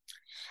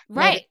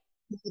 Maybe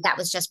that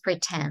was just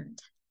pretend.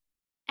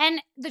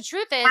 And the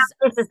truth is,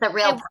 this is the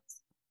real person.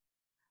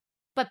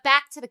 But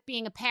back to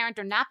being a parent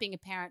or not being a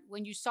parent,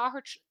 when you saw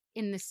her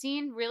in the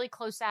scene really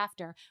close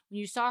after, when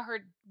you saw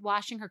her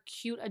washing her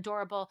cute,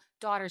 adorable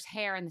daughter's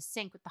hair in the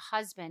sink with the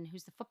husband,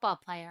 who's the football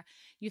player,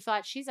 you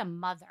thought she's a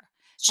mother.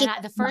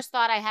 The first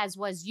thought I had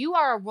was, you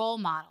are a role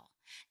model.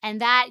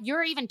 And that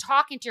you're even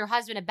talking to your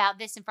husband about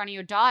this in front of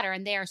your daughter,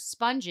 and they are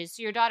sponges.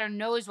 So your daughter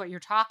knows what you're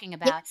talking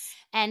about. Yes.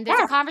 And there's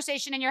a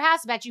conversation in your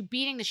house about you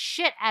beating the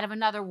shit out of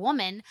another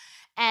woman,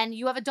 and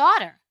you have a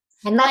daughter.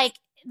 And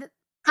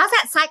how's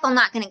that cycle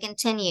not going to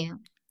continue?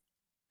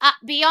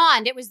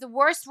 Beyond. It was the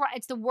worst.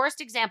 It's the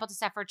worst example to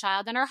set for a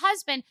child. And her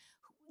husband,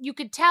 you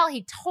could tell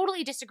he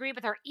totally disagreed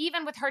with her,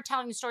 even with her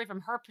telling the story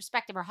from her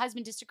perspective. Her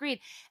husband disagreed.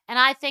 And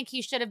I think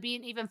he should have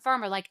been even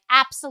firmer. Like,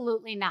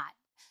 absolutely not.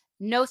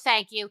 No,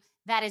 thank you.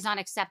 That is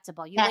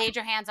unacceptable. You laid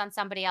your hands on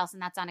somebody else,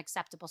 and that's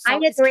unacceptable. So I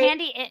agree.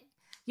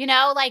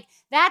 Kandi, like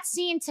that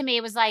scene to me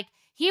was like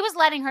he was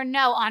letting her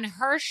know on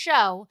her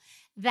show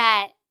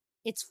that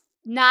it's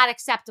not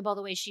acceptable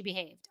the way she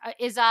behaved.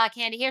 Is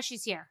Kandi here?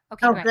 She's here.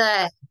 Okay, oh, great.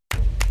 Good.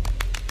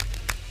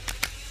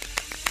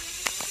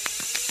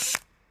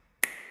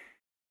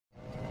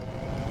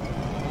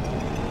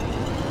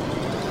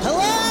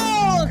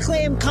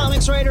 acclaimed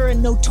comics writer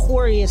and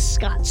notorious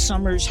Scott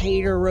Summers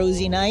hater,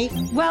 Rosie Knight.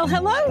 Well,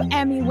 hello,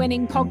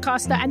 Emmy-winning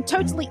podcaster and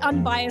totally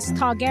unbiased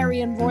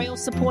Targaryen royal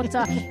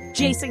supporter,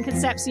 Jason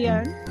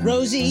Concepcion.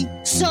 Rosie,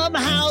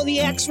 somehow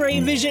the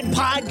X-Ray Vision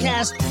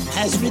podcast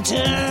has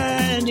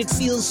returned. It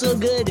feels so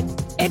good.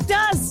 It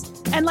does.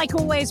 And like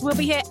always, we'll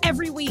be here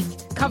every week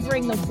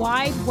covering the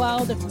wide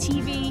world of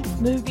TV,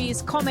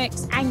 movies,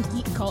 comics, and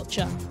geek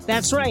culture.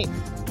 That's right.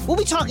 We'll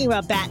be talking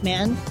about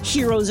Batman,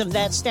 heroes of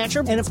that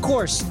stature, and of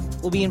course,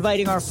 we'll be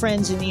inviting our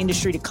friends in the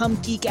industry to come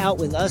geek out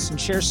with us and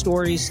share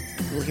stories.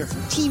 We'll hear from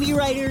TV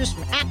writers,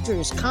 from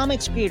actors,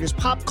 comics creators,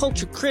 pop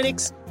culture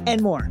critics,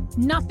 and more.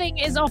 Nothing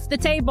is off the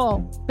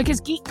table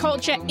because geek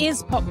culture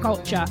is pop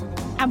culture,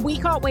 and we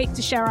can't wait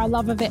to share our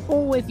love of it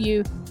all with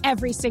you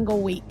every single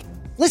week.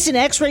 Listen to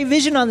X-Ray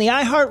Vision on the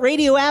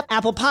iHeartRadio app,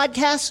 Apple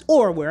Podcasts,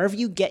 or wherever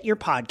you get your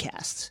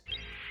podcasts.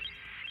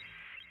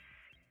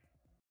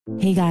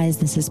 Hey guys,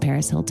 this is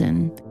Paris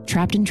Hilton.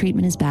 Trapped in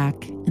Treatment is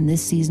back, and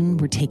this season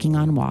we're taking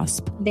on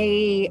WASP.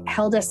 They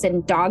held us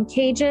in dog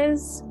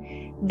cages.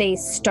 They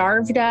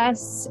starved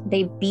us.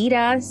 They beat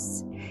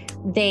us.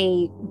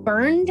 They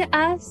burned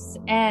us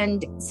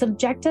and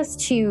subject us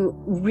to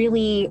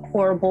really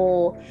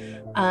horrible,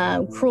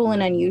 cruel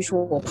and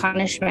unusual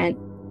punishment.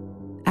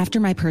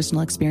 After my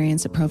personal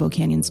experience at Provo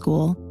Canyon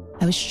School,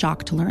 I was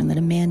shocked to learn that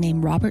a man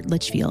named Robert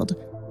Litchfield,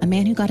 a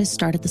man who got his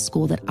start at the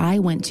school that I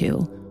went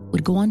to,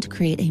 would go on to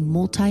create a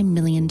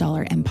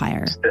multi-million-dollar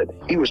empire.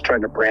 He was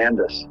trying to brand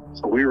us,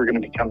 so we were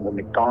going to become the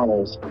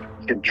McDonald's of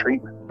kid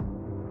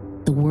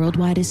treatment. The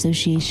Worldwide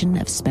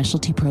Association of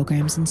Specialty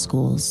Programs in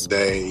Schools.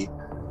 They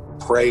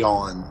prey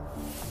on,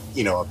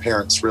 a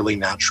parent's really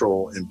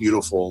natural and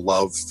beautiful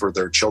love for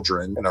their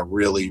children in a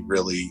really,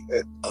 really,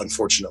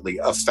 unfortunately,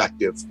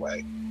 effective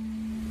way.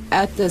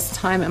 At this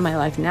time in my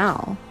life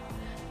now,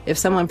 if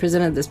someone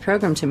presented this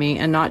program to me,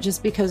 and not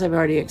just because I've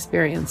already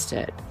experienced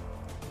it,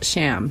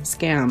 sham,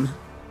 scam,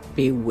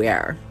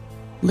 beware.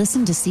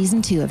 Listen to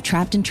Season 2 of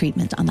Trapped in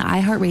Treatment on the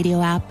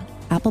iHeartRadio app,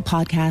 Apple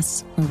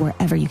Podcasts, or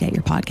wherever you get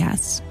your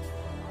podcasts.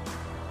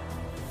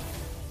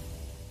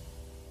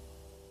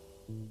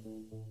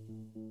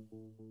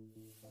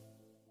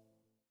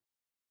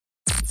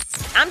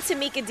 I'm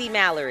Tamika D.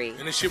 Mallory.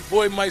 And it's your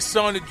boy, my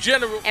son, the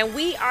General. And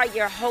we are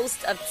your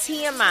hosts of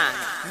TMI.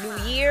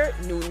 New year,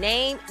 new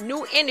name,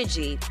 new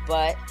energy,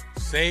 but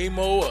same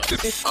old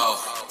us.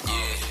 Oh,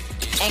 yeah.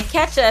 And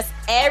catch us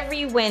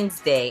every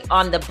Wednesday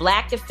on the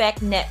Black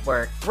Effect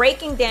Network,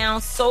 breaking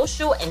down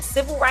social and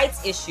civil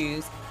rights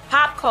issues,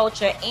 pop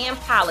culture, and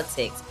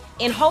politics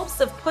in hopes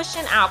of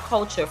pushing our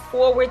culture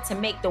forward to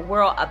make the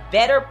world a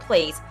better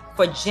place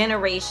for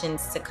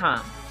generations to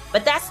come.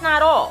 But that's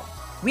not all.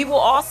 We will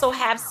also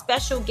have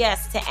special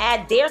guests to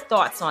add their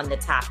thoughts on the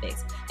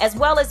topics, as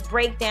well as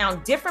break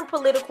down different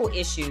political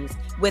issues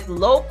with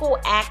local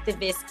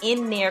activists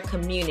in their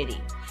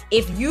community.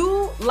 If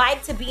you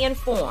like to be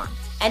informed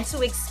and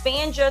to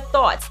expand your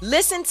thoughts,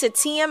 listen to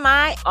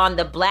TMI on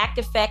the Black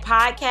Effect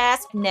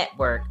Podcast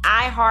Network,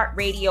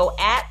 iHeartRadio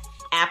app,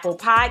 Apple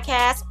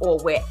Podcasts, or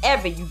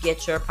wherever you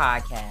get your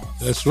podcasts.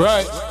 That's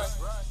right.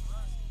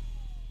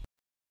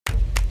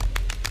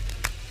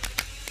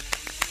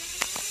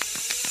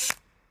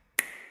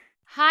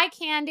 Hi,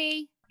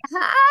 Kandi.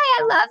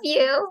 Hi, I love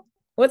you.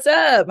 What's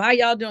up? How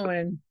y'all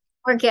doing?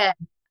 We're good.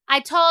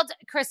 I told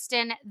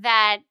Kristin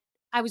that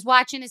I was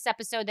watching this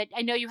episode that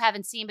I know you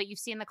haven't seen, but you've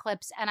seen the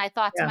clips. And I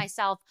thought to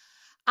myself,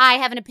 I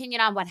have an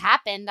opinion on what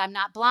happened. I'm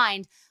not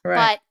blind. Right.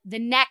 But the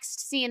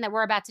next scene that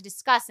we're about to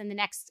discuss and the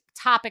next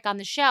topic on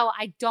the show,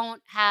 I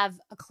don't have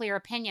a clear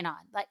opinion on.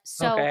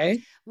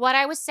 What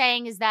I was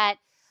saying is that,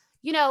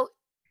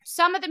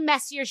 some of the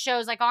messier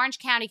shows like Orange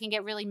County can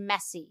get really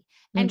messy.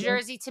 And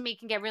Jersey, to me,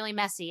 can get really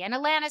messy. And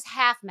Atlanta's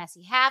half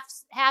messy,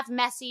 half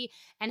messy,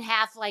 and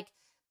half like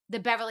the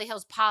Beverly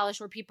Hills polish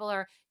where people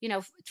are,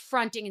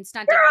 fronting and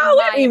stunting. Girl,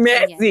 let me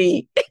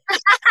messy.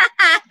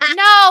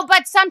 No,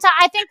 but sometimes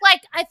I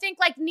think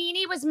like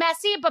Nene was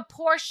messy, but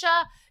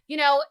Portia,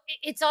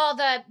 it's all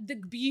the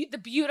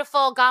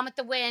beautiful Gone with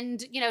the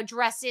Wind,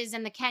 dresses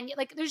and the Kenya.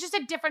 Like there's just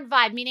a different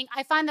vibe. Meaning,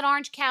 I find that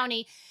Orange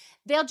County,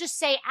 they'll just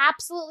say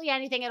absolutely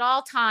anything at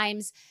all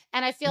times,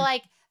 and I feel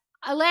like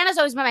Atlanta's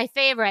always been my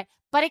favorite.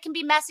 But it can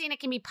be messy and it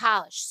can be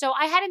polished. So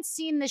I hadn't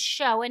seen this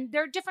show, and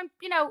there are different,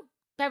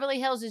 Beverly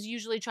Hills is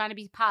usually trying to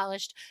be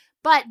polished,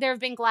 but there have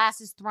been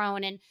glasses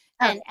thrown and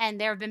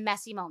there have been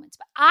messy moments.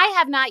 But I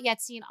have not yet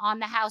seen on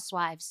The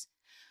Housewives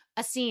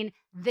a scene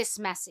this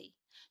messy.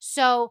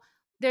 So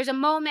there's a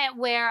moment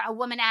where a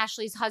woman,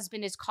 Ashley's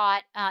husband, is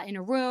caught in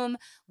a room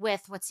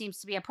with what seems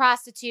to be a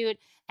prostitute,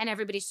 and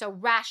everybody's so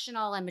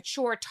rational and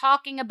mature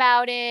talking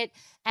about it.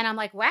 And I'm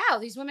like, wow,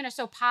 these women are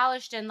so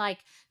polished and like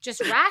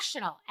just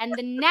rational. And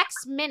the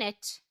next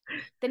minute,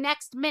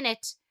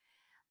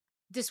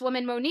 this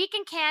woman, Monique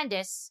and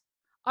Candace,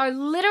 are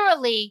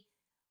literally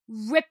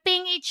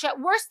ripping each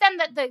other, worse than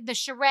the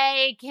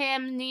Sheree,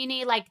 Kim,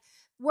 Nene, like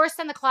worse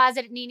than the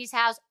closet at Nene's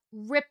house,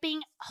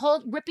 ripping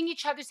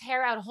each other's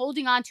hair out,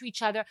 holding on to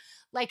each other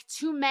like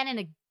two men in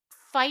a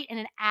fight in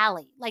an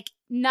alley, like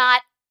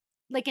not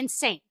like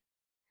insane.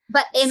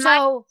 But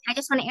I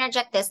just want to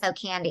interject this though,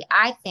 Kandi.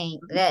 I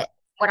think that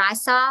what I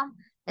saw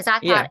is I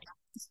thought it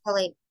was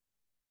really,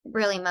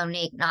 really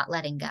Monique not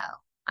letting go.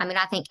 I mean,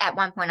 I think at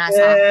one point I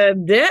saw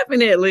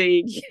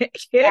definitely.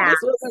 This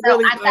wasn't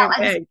really going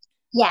back.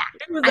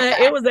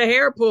 It was a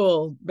hair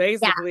pull,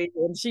 basically,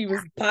 and she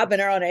was popping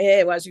her on her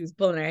head while she was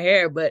pulling her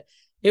hair. But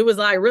it was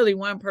like really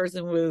one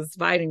person was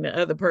fighting, the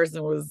other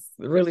person was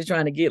really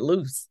trying to get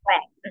loose.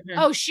 Right.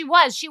 Oh, she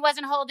was. She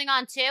wasn't holding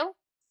on too.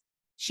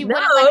 She no,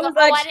 wouldn't let it was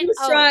go. like she was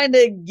trying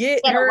to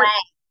get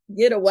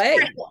away.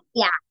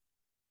 Yeah.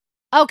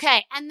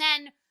 Okay, and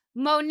then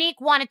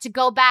Monique wanted to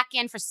go back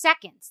in for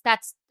seconds.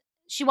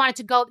 She wanted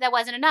to go. That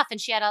wasn't enough, and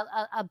she had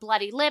a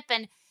bloody lip,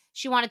 and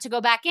she wanted to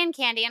go back in,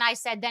 Kandi. And I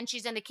said, then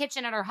she's in the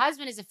kitchen, and her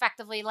husband is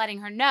effectively letting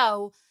her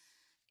know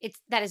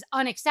that is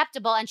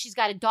unacceptable. And she's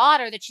got a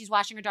daughter that she's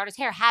washing her daughter's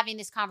hair, having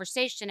this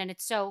conversation, and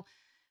it's so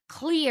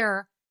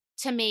clear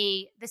to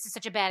me. This is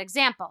such a bad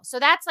example. So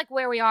that's like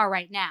where we are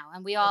right now,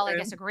 and we all, I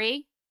guess,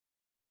 agree.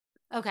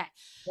 Okay.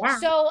 Yeah.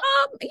 So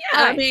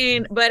I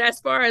mean, but as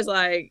far as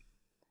like,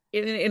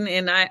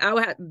 and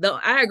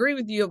I agree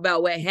with you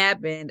about what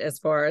happened as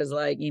far as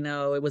like,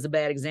 it was a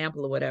bad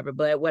example or whatever.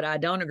 But what I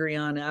don't agree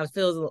on, I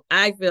feel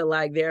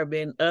like there have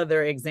been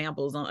other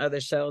examples on other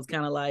shows,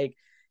 kind of like,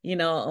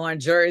 on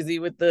Jersey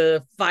with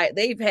the fight.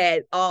 They've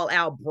had all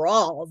out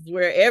brawls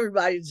where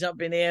everybody's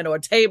jumping in, or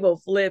table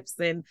flips,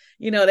 and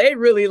they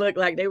really look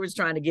like they was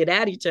trying to get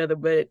at each other.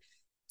 But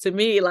to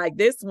me, like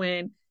this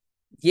one,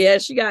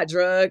 she got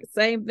drugged.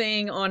 Same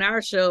thing on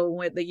our show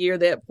with the year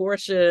that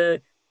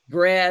Portia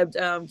grabbed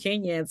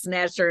Kenya and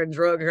snatched her and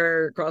drug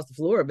her across the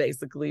floor,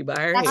 basically, by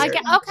her hair.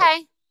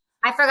 Okay.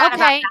 I forgot about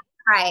that.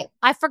 Right.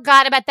 I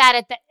forgot about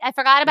that. I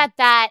forgot about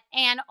that.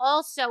 And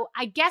also,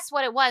 I guess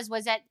what it was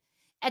that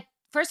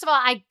first of all,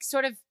 I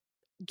sort of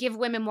give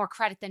women more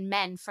credit than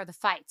men for the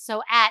fight.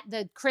 So at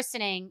the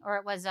christening, or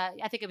it was I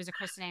think it was a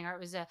christening, or it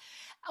was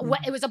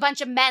a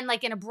bunch of men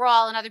like in a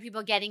brawl and other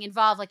people getting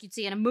involved, like you'd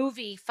see in a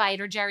movie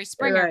fight or Jerry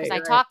Springer, because I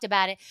talked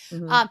about it.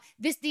 Mm-hmm.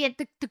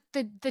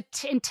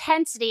 The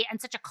intensity and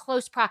such a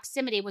close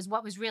proximity was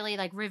what was really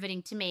like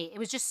riveting to me. It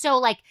was just so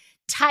like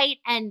tight,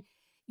 and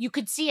you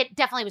could see it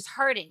definitely was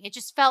hurting. It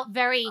just felt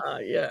very,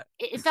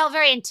 it felt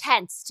very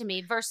intense to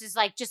me versus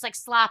like just like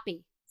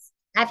sloppy.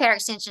 I've hair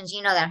extensions,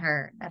 that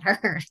hurt.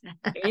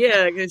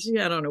 Yeah, because she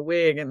had on a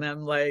wig, and I'm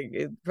like,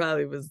 it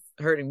probably was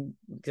hurting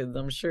because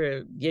I'm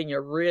sure getting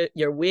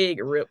your wig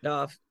ripped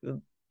off.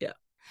 Yeah.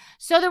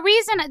 So the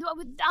reason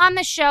on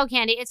the show,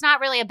 Kandi, it's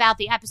not really about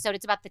the episode;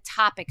 it's about the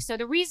topic. So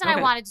the reason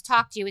I wanted to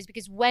talk to you is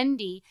because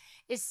Wendy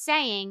is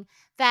saying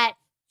that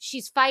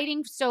she's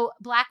fighting so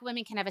Black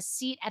women can have a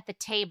seat at the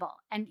table.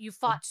 And you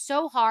fought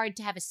so hard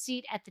to have a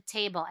seat at the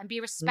table and be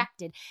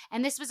respected. Mm-hmm.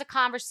 And this was a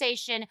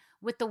conversation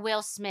with the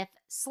Will Smith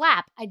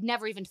slap. I'd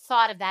never even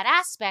thought of that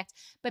aspect,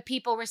 but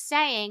people were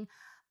saying,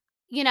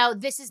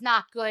 this is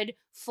not good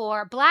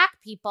for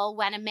Black people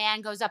when a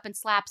man goes up and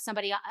slaps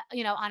somebody,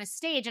 on a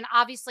stage. And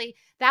obviously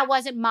that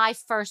wasn't my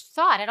first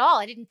thought at all.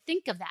 I didn't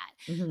think of that.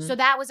 Mm-hmm. So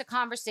that was a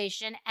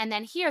conversation. And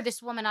then here,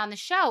 this woman on the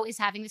show is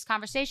having this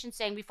conversation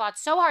saying, we fought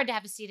so hard to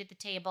have a seat at the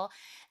table,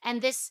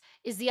 and this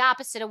is the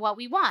opposite of what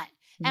we want.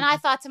 Mm-hmm. And I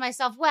thought to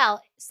myself,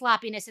 well,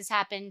 sloppiness has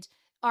happened.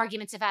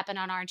 Arguments have happened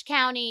on Orange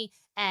County,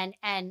 and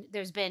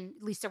there's been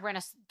Lisa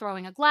Rinna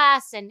throwing a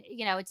glass, and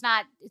it's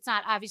not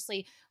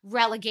obviously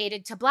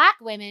relegated to Black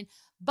women.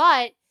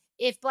 But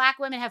if Black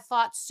women have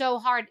fought so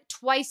hard,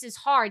 twice as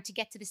hard, to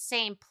get to the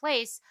same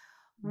place,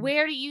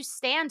 where do you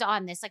stand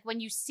on this? Like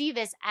when you see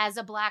this as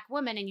a Black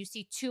woman, and you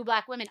see two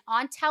Black women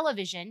on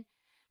television,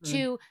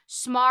 two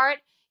smart,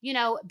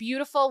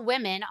 beautiful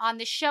women on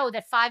the show,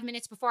 that 5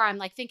 minutes before I'm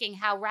like thinking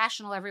how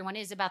rational everyone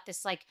is about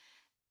this, like,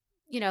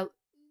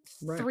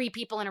 three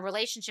people in a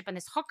relationship in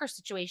this hooker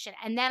situation.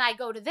 And then I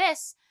go to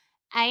this,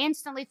 I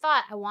instantly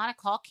thought, I want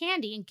to call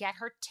Kandi and get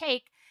her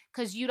take,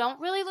 because you don't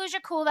really lose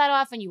your cool that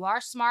often. You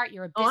are smart.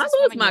 You're a businesswoman.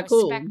 I lose my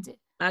cool.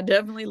 I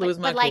definitely lose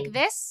my cool. But like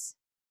this?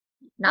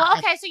 Well,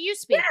 okay, so you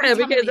speak. Yeah,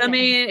 because I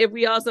mean, if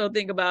we also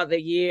think about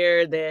the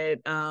year that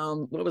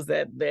what was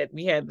that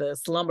we had the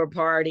slumber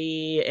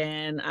party,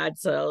 and I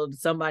told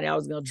somebody I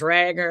was gonna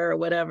drag her or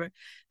whatever.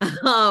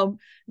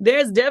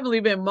 There's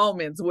definitely been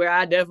moments where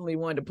I definitely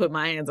wanted to put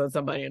my hands on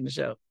somebody on the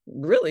show.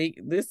 Really,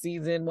 this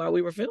season while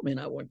we were filming,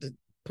 I wanted to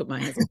put my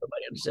hands on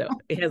somebody on the show.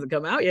 It hasn't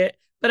come out yet,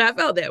 but I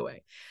felt that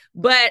way.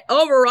 But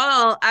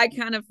overall, I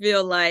kind of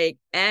feel like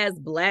as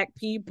Black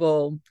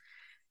people,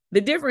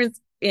 the difference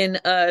in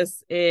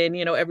us and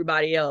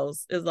everybody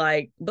else is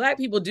like Black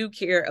people do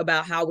care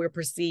about how we're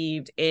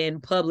perceived in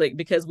public,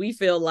 because we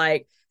feel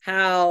like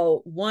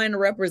how one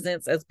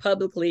represents us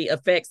publicly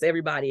affects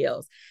everybody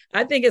else.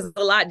 I think it's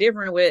a lot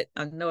different with,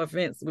 no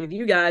offense, with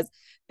you guys.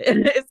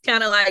 It's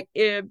kind of like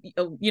if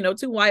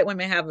two white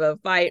women have a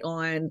fight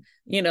on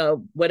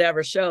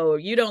whatever show,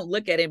 you don't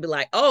look at it and be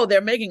like, oh,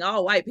 they're making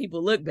all white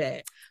people look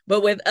bad.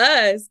 But with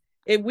us,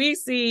 if we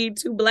see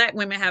two Black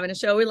women having a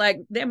show, we're like,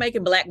 they're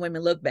making Black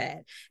women look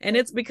bad. And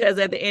it's because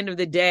at the end of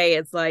the day,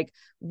 it's like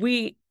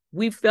we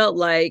felt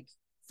like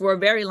for a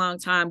very long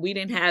time, we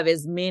didn't have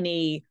as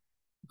many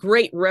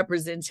great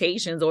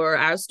representations or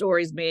our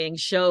stories being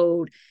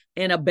showed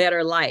in a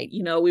better light.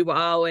 You know, we were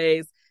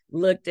always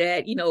looked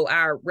at, you know,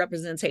 our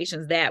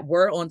representations that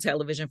were on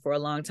television for a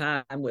long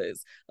time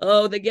was,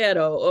 oh, the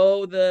ghetto,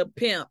 oh, the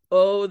pimp,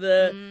 oh,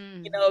 the,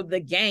 you know,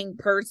 the gang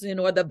person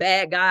or the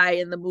bad guy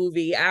in the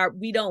movie.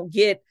 We don't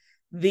get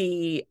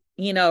the,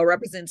 you know,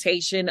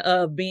 representation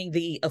of being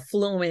the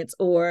affluent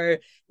or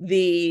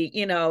the,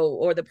 you know,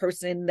 or the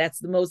person that's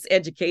the most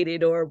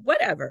educated or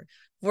whatever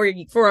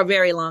for a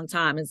very long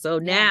time. And so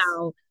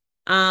now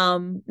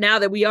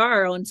that we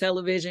are on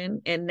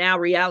television and now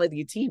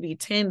reality TV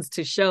tends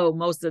to show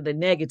most of the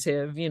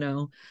negative, you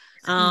know,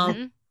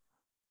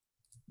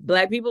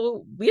 Black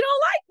people, we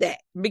don't like that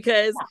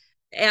because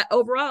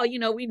overall, you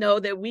know, we know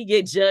that we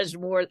get judged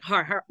more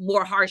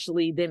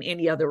harshly than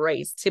any other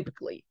race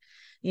typically.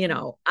 You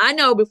know, I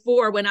know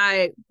before when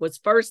I was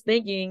first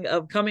thinking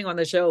of coming on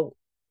the show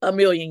a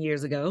million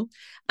years ago,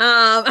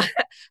 I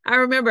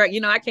remember,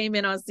 you know, I came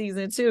in on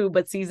season 2,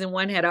 but season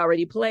 1 had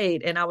already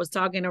played. And I was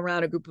talking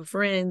around a group of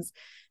friends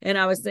and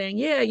I was saying,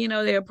 yeah, you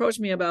know, they approached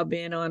me about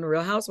being on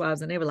Real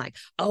Housewives and they were like,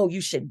 oh, you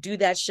should do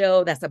that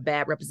show. That's a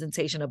bad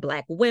representation of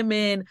Black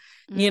women,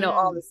 you know,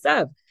 all this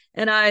stuff.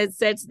 And I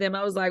said to them,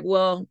 I was like,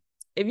 well,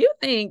 if you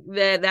think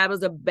that that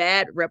was a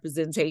bad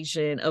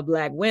representation of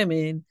Black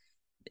women,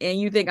 and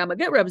you think I'm a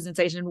good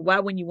representation, why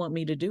wouldn't you want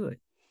me to do it?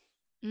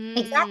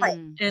 Exactly.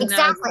 And,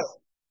 exactly.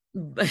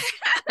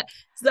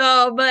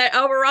 So, but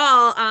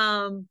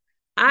overall,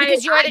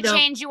 because you're the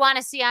change you want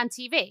to see on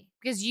TV.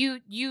 Because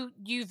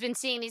you've been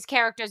seeing these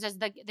characters as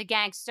the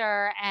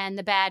gangster and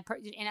the bad,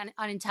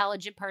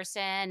 unintelligent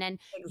person, and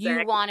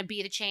you want to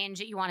be the change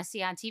that you want to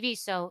see on TV.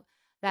 So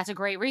that's a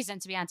great reason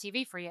to be on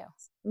TV for you.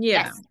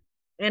 Yeah. Yes.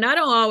 And I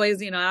don't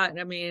always, you know,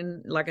 I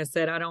mean, like I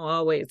said, I don't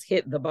always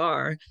hit the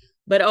bar.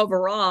 But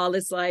overall,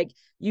 it's like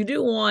you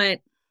do want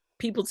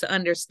people to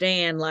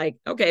understand, like,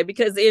 okay,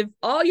 because if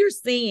all you're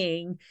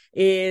seeing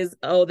is,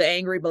 oh, the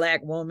angry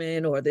Black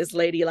woman or this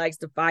lady likes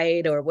to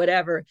fight or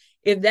whatever,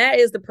 if that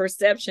is the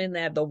perception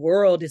that the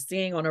world is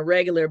seeing on a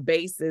regular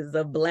basis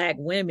of Black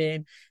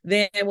women,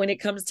 then when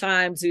it comes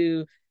time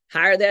to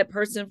hire that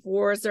person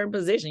for a certain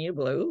position, you'll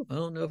be like, oh, I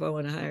don't know if I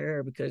want to hire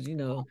her because, you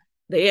know,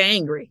 they're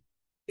angry.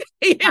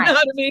 You know what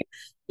I mean?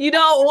 You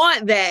don't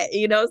want that,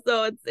 you know?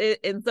 So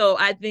and so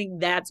I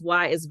think that's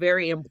why it's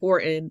very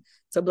important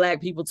to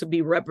Black people to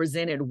be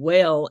represented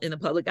well in the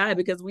public eye,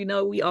 because we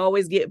know we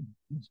always get,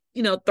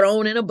 you know,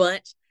 thrown in a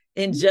bunch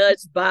and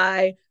judged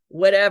by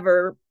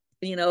whatever,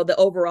 you know, the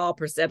overall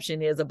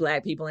perception is of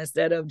Black people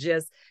instead of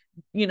just,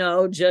 you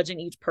know, judging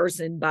each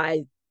person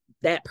by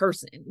that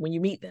person when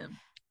you meet them.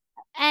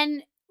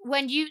 And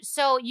when do you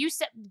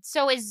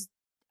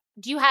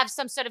have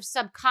some sort of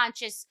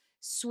subconscious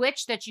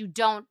switch that you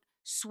don't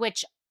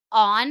switch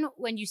on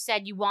when you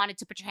said you wanted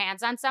to put your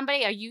hands on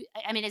somebody?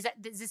 Is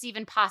this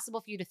even possible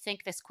for you to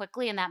think this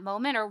quickly in that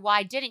moment, or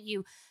why didn't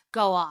you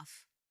go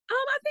off?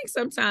 I think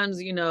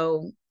sometimes, you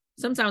know,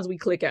 sometimes we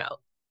click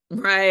out,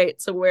 right?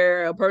 To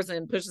where a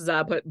person pushes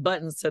our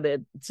buttons to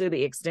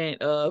the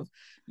extent of,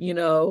 you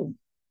know,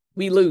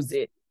 we lose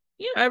it.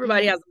 You know,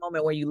 everybody has a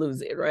moment where you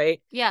lose it,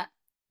 right? Yeah.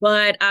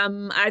 But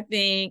I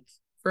think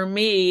for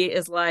me,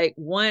 it's like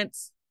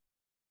once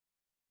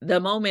the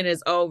moment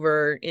is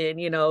over and,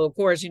 you know, of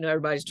course, you know,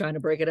 everybody's trying to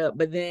break it up.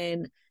 But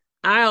then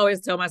I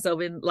always tell myself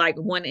in like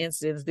one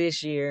instance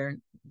this year,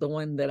 the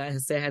one that I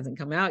said hasn't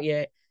come out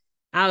yet,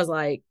 I was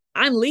like,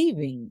 I'm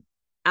leaving.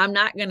 I'm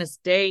not going to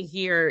stay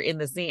here in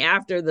the scene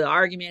after the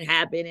argument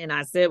happened and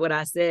I said what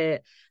I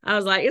said. I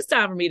was like, it's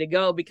time for me to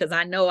go because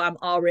I know I'm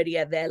already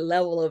at that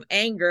level of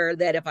anger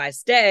that if I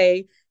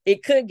stay,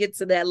 it could get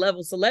to that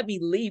level. So let me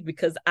leave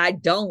because I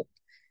don't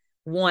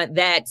want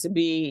that to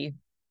be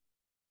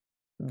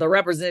the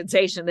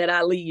representation that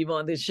I leave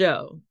on this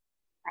show.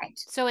 Right.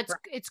 So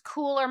it's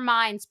cooler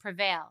minds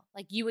prevail.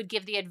 Like you would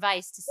give the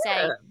advice to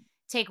say,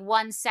 take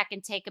 1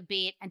 second, take a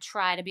beat, and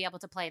try to be able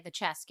to play the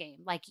chess game.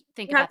 Like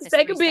think about this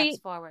 3 steps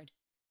forward.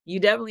 You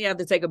definitely have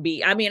to take a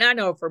beat. I mean, I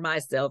know for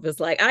myself,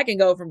 it's like I can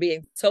go from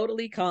being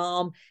totally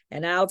calm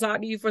and I'll talk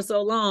to you for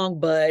so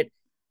long, but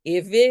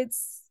if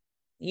it's,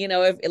 you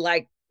know, if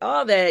like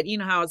all that, you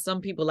know how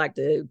some people like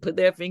to put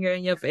their finger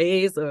in your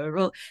face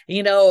or,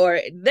 you know,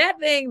 or that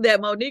thing that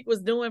Monique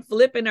was doing,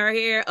 flipping her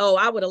hair. Oh,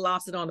 I would have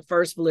lost it on the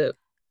first flip.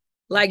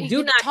 Like,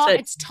 do not touch.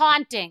 It's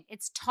taunting.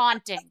 It's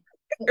taunting.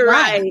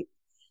 Right.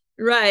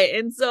 Right.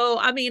 And so,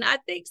 I mean, I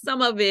think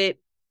some of it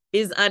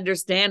is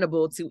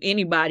understandable to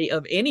anybody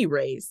of any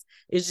race.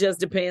 It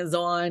just depends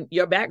on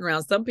your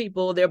background. Some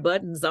people, their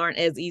buttons aren't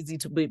as easy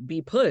to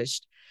be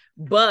pushed.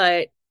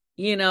 But,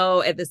 you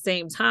know, at the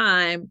same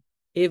time,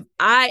 if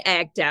I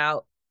act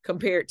out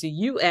compared to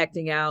you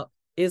acting out,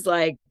 it's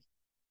like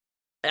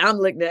I'm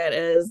looked at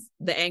as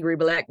the angry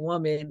Black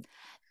woman.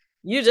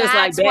 You just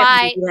That's like bad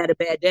why people who had a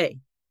bad day.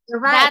 You're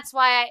right.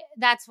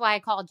 That's why I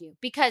called you,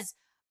 because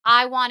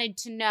I wanted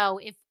to know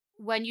if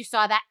when you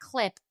saw that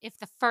clip, if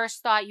the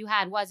first thought you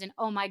had wasn't,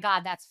 oh my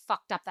God, that's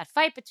fucked up, that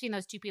fight between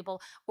those two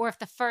people, or if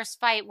the first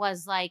fight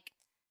was like,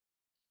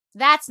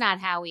 That's not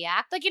how we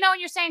act. Like, when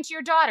you're saying to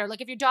your daughter, like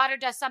if your daughter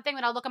does something,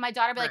 then I'll look at my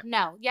daughter and be like,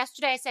 no,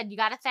 yesterday I said, you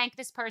got to thank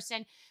this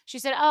person. She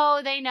said,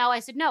 oh, they know. I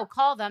said, no,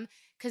 call them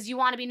because you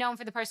want to be known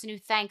for the person who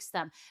thanks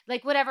them.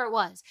 Like whatever it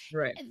was.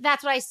 Right.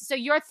 That's what so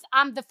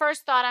the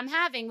first thought I'm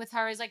having with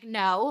her is like,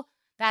 no,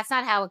 that's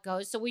not how it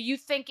goes. So were you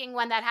thinking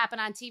when that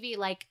happened on TV,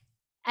 like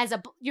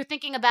you're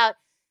thinking about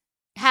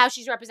how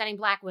she's representing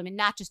Black women,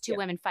 not just two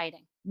women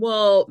fighting?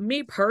 Well,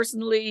 me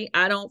personally,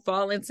 I don't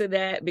fall into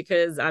that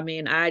because I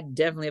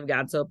definitely have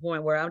gotten to a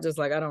point where I'm just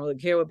like, I don't really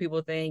care what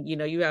people think.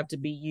 You have to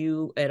be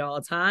you at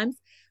all times.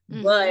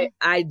 Mm-hmm. But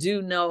I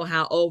do know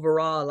how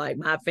overall, like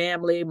my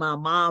family, my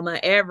mama,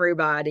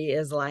 everybody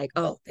is like,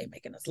 oh, they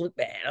making us look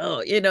bad.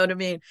 Oh, you know what I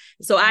mean?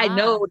 So I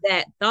know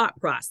that thought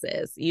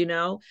process, you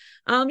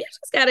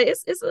just gotta,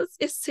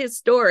 it's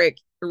historic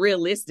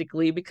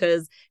realistically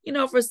because,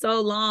 for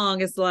so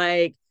long, it's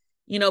like,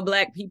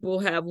 Black people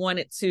have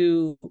wanted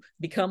to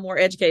become more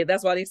educated.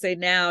 That's why they say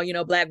now,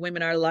 Black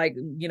women are like,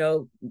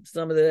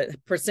 some of the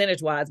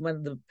percentage wise, one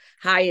of the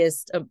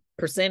highest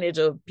percentage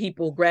of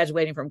people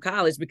graduating from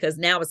college, because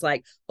now it's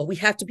like, oh, we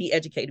have to be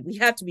educated. We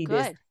have to be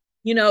this,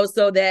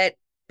 so that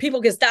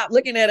people can stop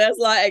looking at us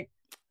like,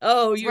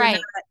 oh, you're not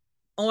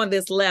on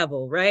this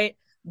level. Right.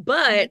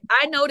 But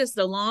I noticed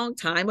a long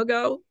time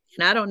ago,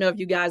 and I don't know if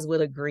you guys would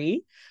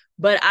agree,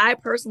 but I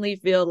personally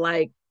feel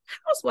like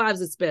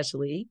housewives,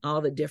 especially all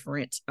of the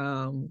different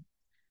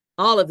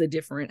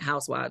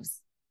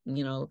housewives,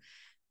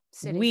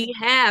 cities. We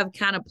have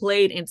kind of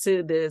played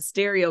into the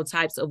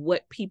stereotypes of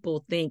what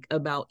people think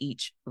about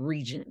each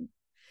region.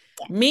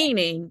 Yes.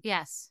 Meaning,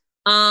 yes,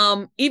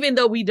 even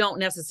though we don't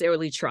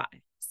necessarily try.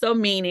 So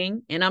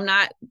meaning, and I'm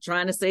not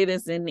trying to say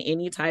this in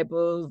any type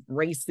of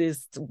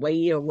racist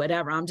way or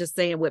whatever. I'm just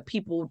saying what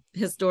people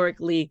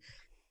historically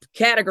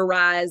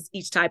categorize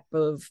each type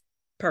of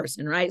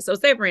person, right? So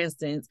say for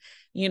instance,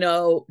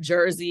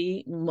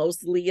 Jersey,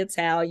 mostly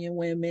Italian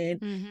women,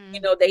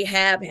 they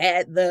have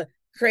had the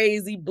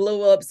crazy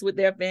blow ups with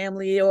their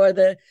family or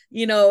the,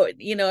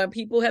 and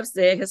people have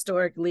said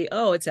historically,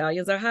 oh,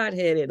 Italians are hot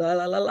headed, la,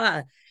 la, la,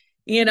 la.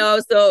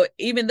 So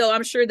even though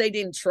I'm sure they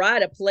didn't try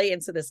to play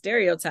into the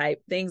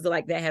stereotype, things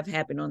like that have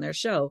happened on their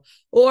show.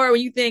 Or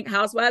when you think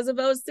Housewives of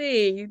OC,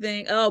 you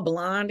think, oh,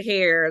 blonde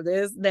hair,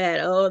 this,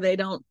 that, oh, they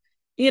don't,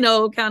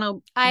 kind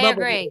of. I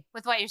agree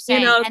with what you're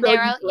saying. And so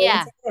they're,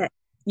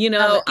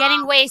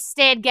 getting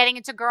wasted, getting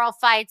into girl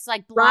fights,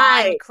 like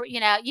blonde,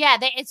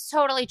 it's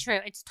totally true.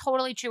 It's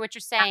totally true what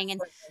you're saying.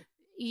 Absolutely.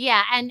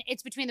 And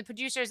it's between the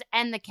producers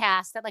and the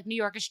cast that like New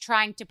York is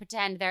trying to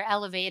pretend they're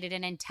elevated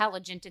and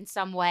intelligent in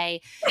some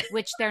way,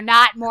 which they're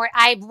not more.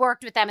 I've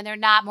worked with them and they're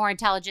not more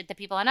intelligent than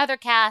people on other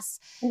casts.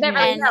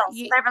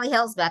 Beverly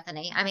Hills,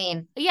 Bethany.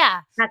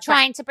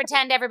 Trying to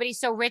pretend everybody's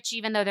so rich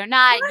even though they're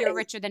not. Right. You're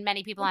richer than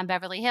many people on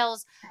Beverly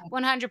Hills.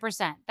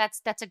 100%.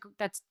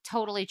 That's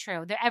totally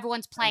true.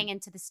 Everyone's playing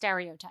into the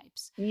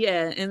stereotypes.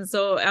 Yeah, and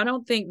so I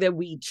don't think that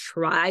we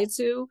try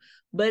to,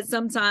 but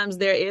sometimes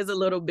there is a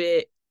little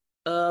bit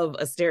of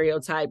a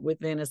stereotype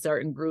within a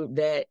certain group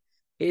that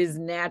is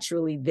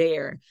naturally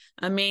there.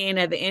 At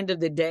the end of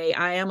the day,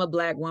 I am a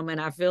Black woman.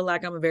 I feel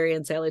like I'm very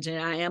intelligent.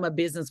 I am a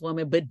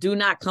businesswoman, but do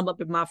not come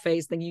up in my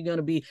face thinking you're going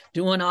to be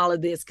doing all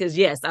of this because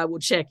yes, I will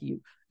check you.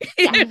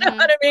 You know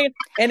what I mean?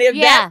 And if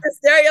that's the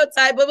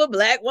stereotype of a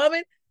Black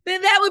woman,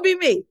 then that would be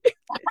me.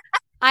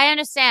 I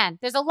understand.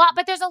 There's a lot,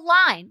 but there's a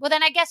line. Well,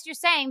 then I guess you're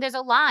saying there's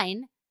a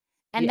line.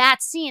 And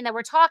that scene that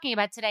we're talking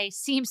about today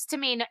seems to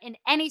me in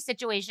any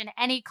situation,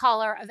 any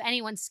color of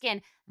anyone's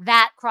skin,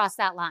 that crossed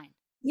that line.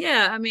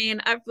 Yeah, I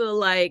feel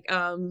like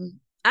I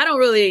don't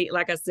really,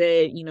 like I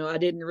said, I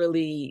didn't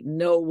really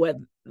know what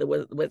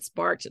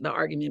sparked the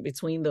argument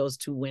between those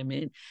two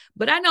women.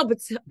 But I know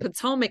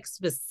Potomac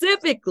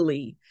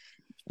specifically,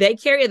 they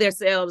carry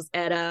themselves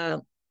at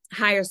a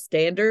higher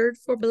standard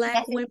for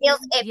Black women.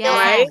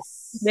 Right?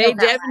 They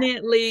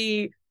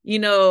definitely,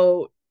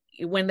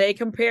 when they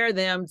compare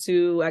them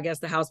to, I guess,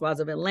 the Housewives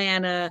of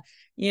Atlanta,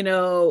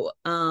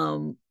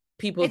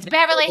 people. It's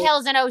Beverly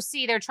Hills and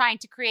OC. They're trying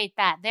to create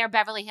that. They're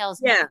Beverly Hills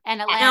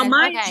and Atlanta. Now,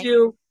 mind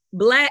you,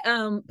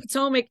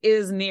 Potomac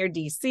is near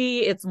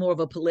DC. It's more of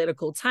a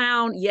political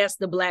town. Yes,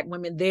 the Black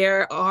women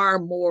there are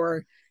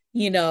more,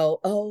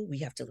 oh, we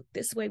have to look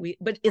this way.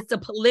 But it's a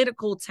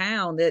political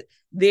town that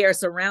they're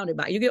surrounded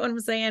by. You get what I'm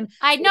saying?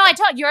 I know. I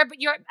told you,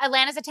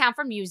 Atlanta's a town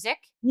for music.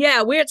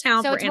 Yeah, we're a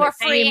town so for it's more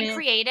free and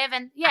creative,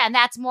 and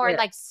that's more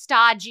like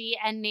stodgy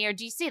and near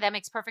DC. That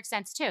makes perfect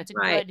sense too. It's a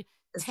good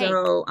take.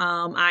 So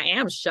I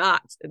am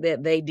shocked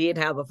that they did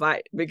have a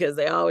fight because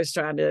they're always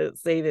trying to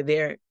say that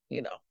they're,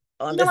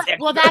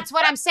 well, that's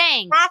what I'm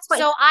saying. That's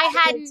what I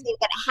hadn't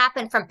that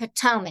happened from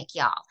Potomac,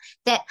 y'all.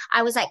 That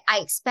I was like, I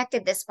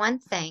expected this one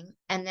thing,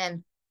 and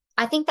then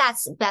I think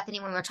that's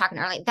Bethany when we were talking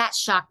earlier. That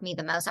shocked me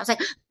the most. I was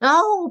like,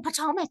 oh,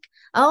 Potomac.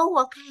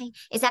 Oh, okay.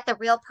 Is that the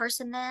real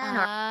person then,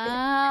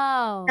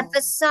 or the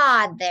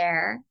facade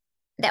there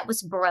that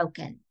was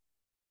broken?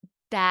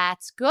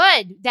 That's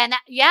good. Then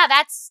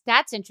that's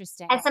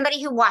interesting. And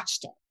somebody who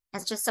watched it.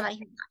 That's just somebody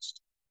who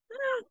watched.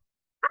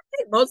 I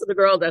think most of the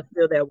girls are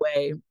still that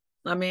way.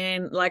 I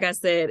mean, like I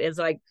said, it's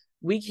like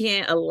we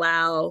can't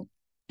allow,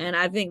 and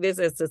I think this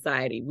is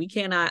society, we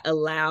cannot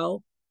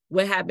allow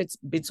what happens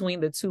between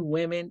the two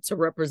women to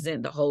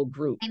represent the whole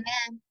group.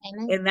 Amen.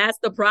 Amen. And that's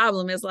the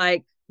problem. It's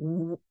like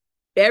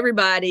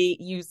everybody,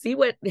 you see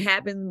what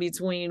happens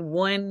between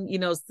one,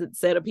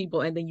 set of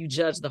people, and then you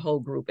judge the whole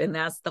group. And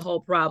that's the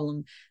whole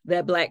problem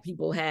that Black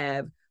people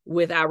have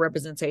with our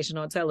representation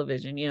on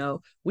television.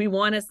 We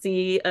want to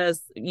see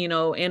us, in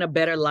a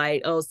better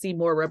light. Oh, see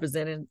more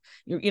represented,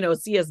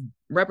 see us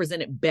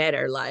represented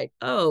better. Like,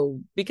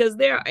 because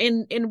they're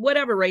in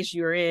whatever race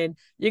you're in,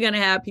 you're going to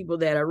have people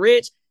that are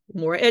rich,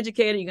 more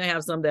educated. You're going to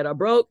have some that are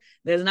broke,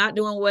 that's not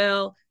doing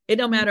well. It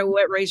don't matter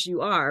what race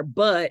you are.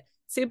 But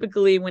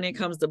typically when it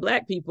comes to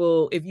Black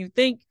people, if you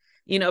think,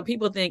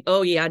 people think,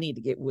 oh yeah, I need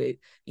to get with,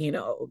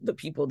 the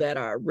people that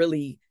are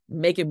really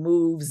making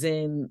moves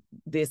in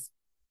this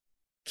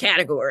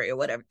category or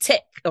whatever,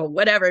 tech or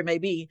whatever it may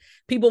be.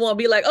 People won't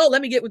be like, oh,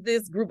 let me get with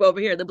this group over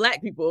here. The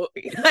Black people,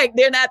 like,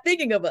 they're not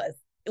thinking of us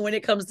when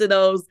it comes to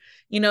those,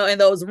 in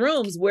those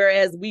rooms.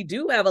 Whereas we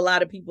do have a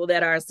lot of people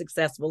that are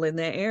successful in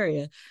that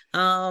area.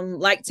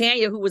 Like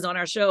Tanya, who was on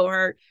our show,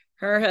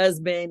 her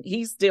husband,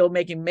 he's still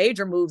making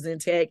major moves in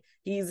tech.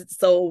 He's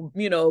sold,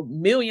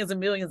 millions and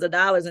millions of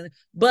dollars.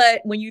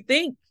 But when you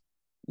think,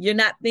 you're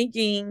not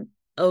thinking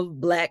of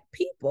Black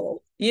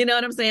people, you know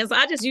what I'm saying? So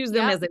I just use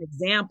them as an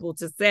example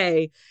to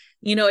say,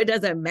 it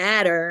doesn't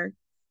matter,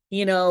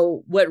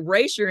 what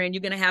race you're in,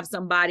 you're going to have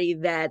somebody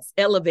that's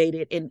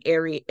elevated in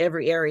every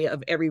area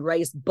of every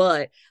race.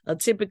 But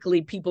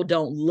typically people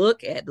don't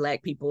look at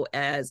Black people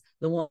as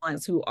the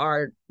ones who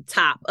are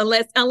top,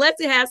 unless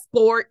it has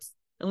sports,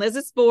 unless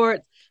it's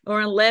sports,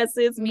 or unless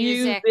it's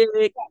music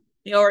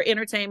or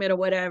entertainment or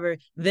whatever,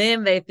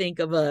 then they think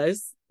of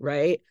us,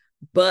 right?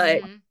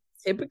 But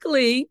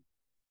typically,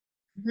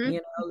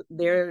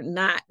 they're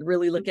not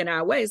really looking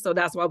our way. So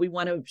that's why we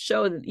want to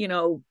show,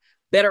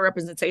 better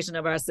representation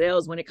of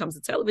ourselves when it comes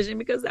to television,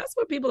 because that's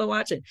what people are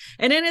watching.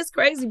 And then it's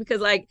crazy because,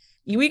 like,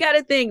 we got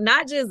to think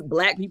not just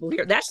Black people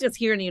here, that's just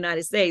here in the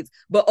United States,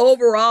 but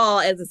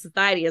overall as a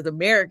society, as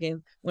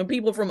Americans, when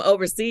people from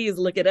overseas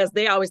look at us,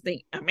 they always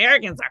think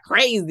Americans are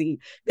crazy.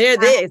 They're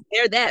this,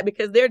 they're that,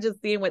 because they're just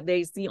seeing what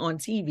they see on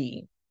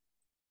TV.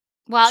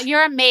 Well,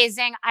 you're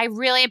amazing. I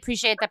really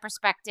appreciate the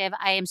perspective.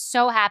 I am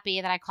so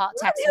happy that I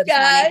texted you this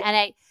morning, and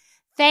I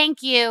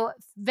thank you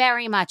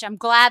very much. I'm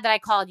glad that I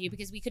called you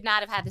because we could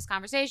not have had this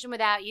conversation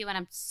without you, and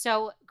I'm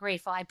so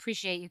grateful. I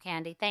appreciate you,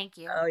 Kandi. Thank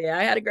you. Oh, yeah.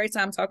 I had a great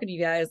time talking to you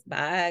guys.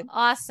 Bye.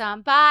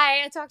 Awesome.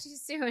 Bye. I'll talk to you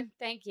soon.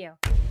 Thank you.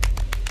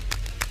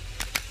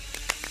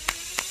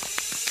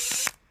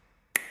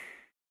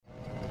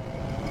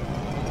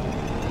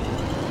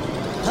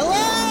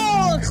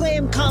 Hello,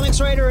 acclaimed comics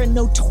writer and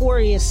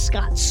notorious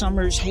Scott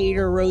Summers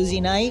hater,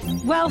 Rosie Knight.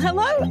 Well,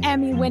 hello,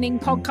 Emmy-winning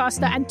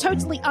podcaster and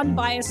totally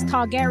unbiased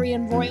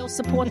Targaryen royal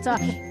supporter,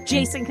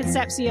 Jason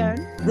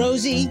Concepcion.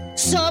 Rosie,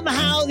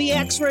 somehow the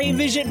X-Ray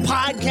Vision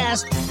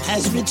podcast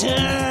has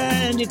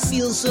returned. It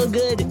feels so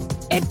good.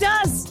 It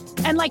does.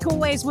 And like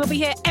always, we'll be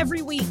here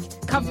every week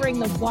covering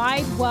the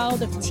wide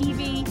world of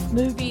TV,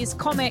 movies,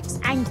 comics,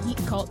 and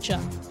geek culture.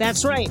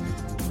 That's right.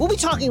 We'll be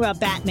talking about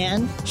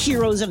Batman,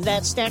 heroes of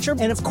that stature,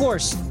 and of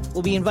course,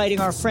 we'll be inviting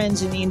our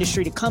friends in the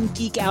industry to come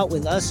geek out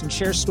with us and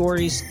share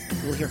stories.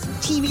 We'll hear from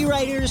TV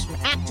writers, from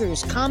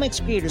actors, comics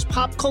creators,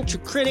 pop culture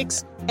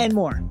critics, and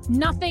more.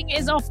 Nothing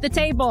is off the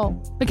table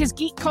because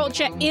geek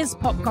culture is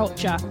pop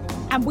culture,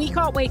 and we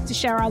can't wait to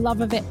share our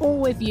love of it all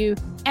with you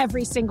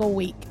every single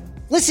week.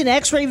 Listen to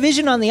X-Ray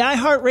Vision on the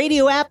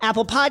iHeartRadio app,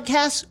 Apple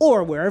Podcasts,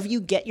 or wherever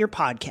you get your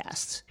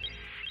podcasts.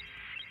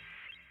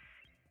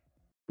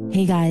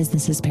 Hey guys,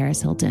 this is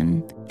Paris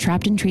Hilton.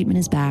 Trapped in Treatment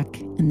is back,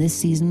 and this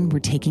season we're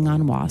taking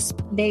on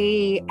WASP.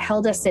 They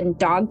held us in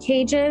dog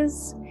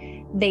cages.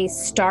 They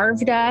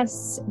starved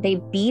us. They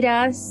beat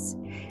us.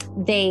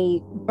 They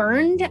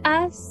burned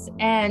us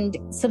and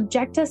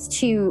subject us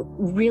to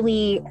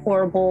really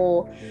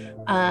horrible,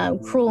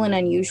 cruel and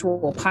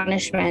unusual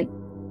punishment.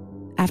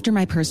 After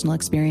my personal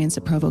experience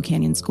at Provo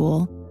Canyon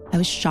School, I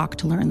was shocked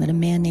to learn that a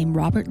man named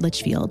Robert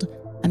Litchfield,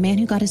 a man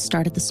who got his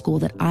start at the school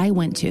that I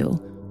went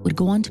to, would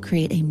go on to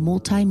create a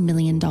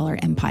multi-million-dollar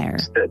empire.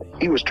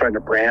 He was trying to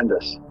brand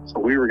us, so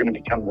we were going to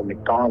become the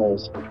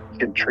McDonald's of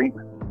kid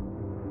treatment.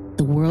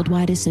 The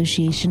Worldwide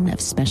Association of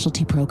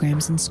Specialty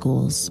Programs in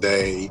Schools.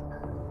 They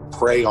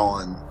prey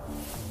on,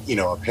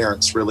 a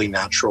parent's really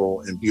natural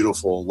and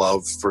beautiful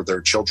love for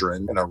their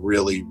children in a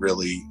really,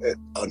 really,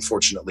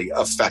 unfortunately,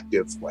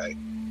 effective way.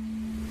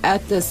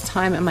 At this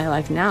time in my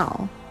life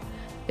now,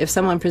 if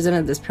someone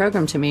presented this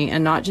program to me,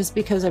 and not just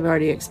because I've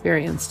already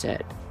experienced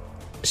it,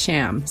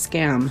 sham,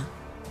 scam,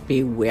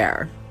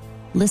 beware.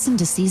 Listen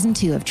to Season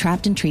 2 of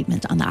Trapped in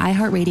Treatment on the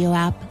iHeartRadio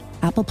app,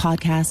 Apple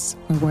Podcasts,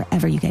 or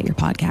wherever you get your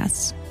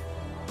podcasts.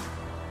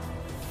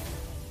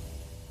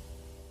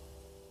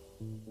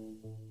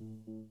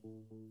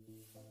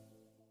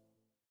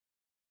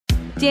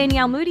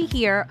 Danielle Moody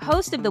here,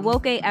 host of the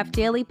Woke AF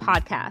Daily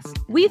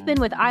podcast. We've been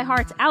with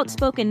iHeart's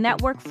Outspoken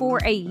Network for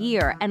a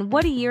year, and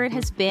what a year it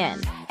has been.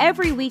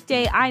 Every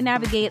weekday, I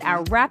navigate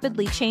our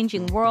rapidly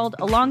changing world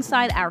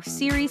alongside our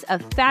series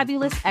of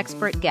fabulous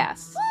expert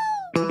guests.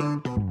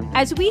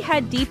 As we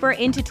head deeper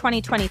into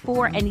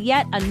 2024 and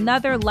yet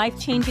another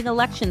life-changing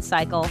election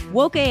cycle,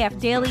 Woke AF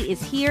Daily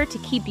is here to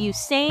keep you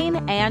sane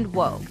and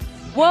woke.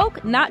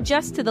 Woke not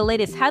just to the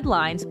latest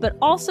headlines, but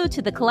also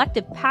to the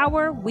collective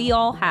power we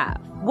all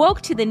have.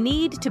 Woke to the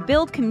need to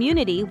build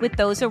community with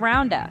those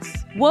around us.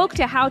 Woke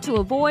to how to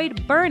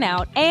avoid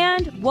burnout,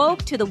 and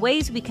woke to the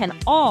ways we can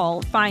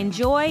all find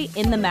joy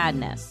in the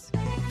madness.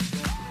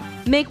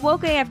 Make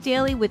Woke AF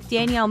Daily with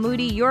Danielle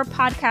Moody your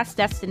podcast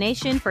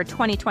destination for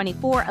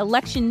 2024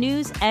 election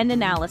news and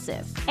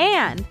analysis.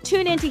 And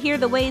tune in to hear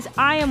the ways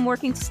I am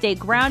working to stay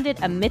grounded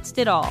amidst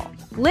it all.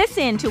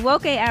 Listen to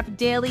Woke AF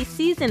Daily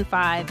Season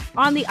 5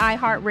 on the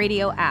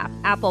iHeartRadio app,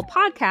 Apple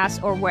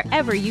Podcasts, or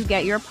wherever you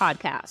get your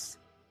podcasts.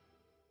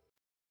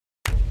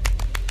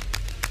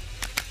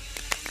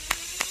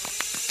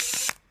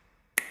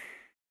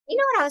 You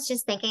know what I was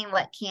just thinking,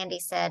 what Kandi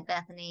said,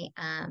 Bethany?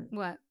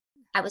 What?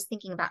 I was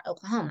thinking about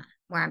Oklahoma,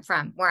 where I'm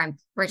from, where I'm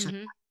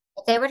originally from.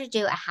 If they were to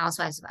do a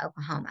Housewives of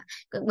Oklahoma,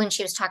 when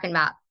she was talking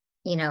about,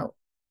 you know,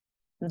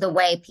 the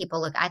way people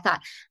look, I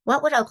thought,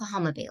 what would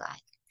Oklahoma be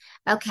like?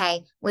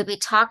 Okay, we'd be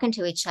talking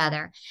to each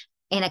other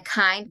in a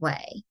kind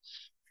way.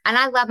 And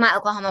I love my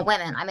Oklahoma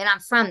women. I mean,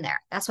 I'm from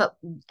there. That's what,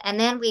 and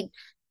then we'd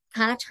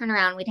kind of turn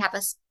around. We'd have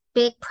a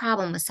big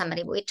problem with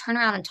somebody, but we'd turn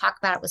around and talk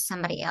about it with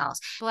somebody else.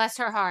 Bless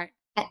her heart.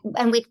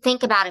 And we'd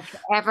think about it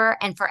forever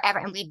and forever.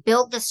 And we'd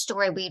build the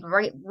story. We'd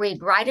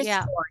write a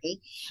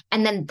story.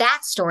 And then that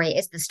story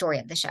is the story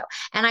of the show.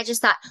 And I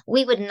just thought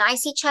we would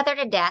nice each other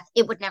to death.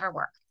 It would never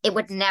work. It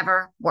would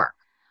never work.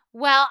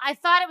 Well, I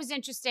thought it was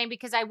interesting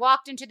because I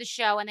walked into the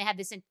show and they had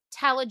this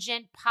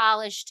intelligent,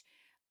 polished,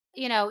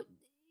 you know,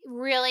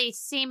 really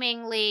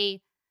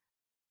seemingly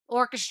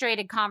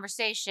orchestrated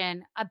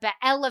conversation, about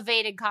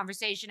elevated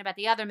conversation about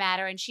the other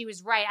matter, and she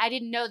was right. I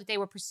didn't know that they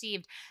were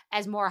perceived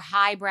as more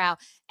highbrow,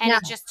 and it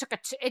just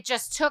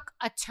took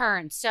a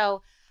turn.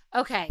 So,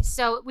 okay,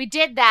 so we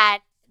did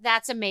that.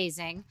 That's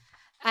amazing.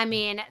 I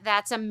mean,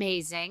 that's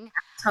amazing.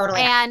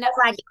 Totally. And I'm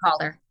glad you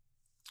called her.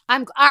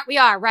 We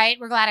are right.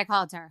 We're glad I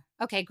called her.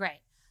 Okay,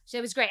 great. So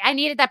it was great. I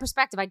needed that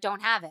perspective. I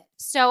don't have it.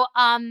 So,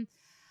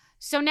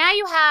 so now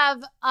you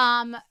have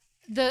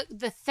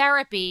the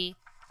therapy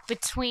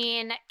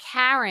between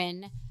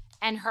Karen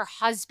and her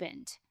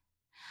husband,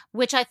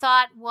 which I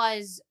thought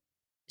was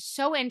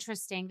so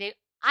interesting.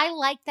 I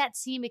liked that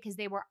scene because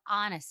they were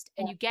honest.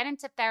 And you get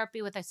into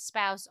therapy with a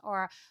spouse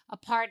or a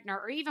partner,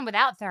 or even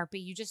without therapy,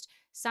 you just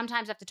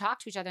sometimes have to talk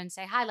to each other and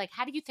say, hi, like,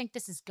 how do you think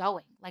this is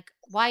going? Like,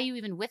 why are you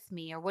even with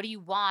me? Or what do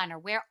you want? Or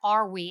where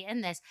are we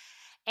in this?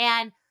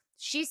 And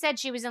she said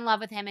she was in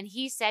love with him. And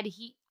he said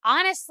he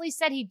honestly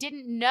said he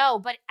didn't know,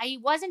 but he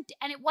wasn't.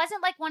 And it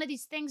wasn't like one of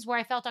these things where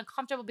I felt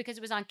uncomfortable because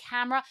it was on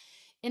camera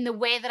in the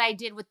way that I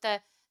did with the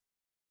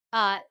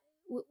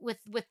with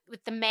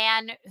the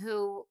man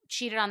who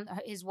cheated on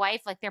his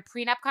wife. Like their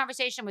prenup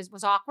conversation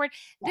was awkward.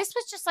 This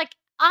was just like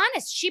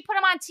honest. She put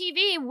him on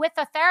TV with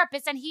a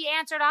therapist and he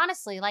answered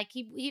honestly. Like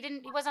he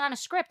wasn't on a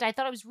script. I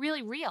thought it was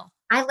really real.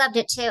 I loved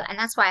it too. And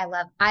that's why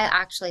I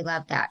actually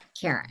love that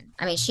Karen.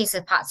 I mean, she's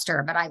a pot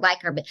stirrer, but I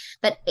like her.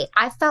 But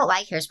I felt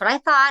like, here's what I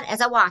thought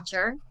as a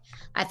watcher.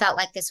 I felt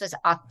like this was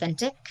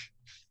authentic,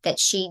 that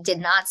she did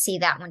not see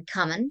that one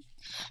coming.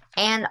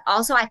 And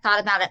also I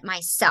thought about it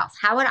myself.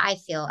 How would I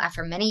feel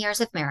after many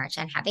years of marriage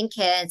and having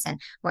kids, and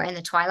we're in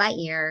the twilight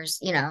years,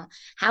 you know,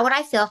 how would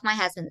I feel if my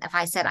husband, if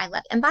I said I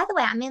love, and by the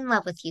way, I'm in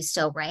love with you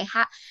still, Ray,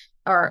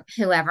 or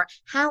whoever,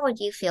 how would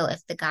you feel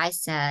if the guy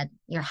said,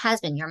 your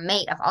husband, your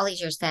mate of all these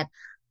years said,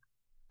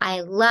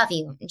 I love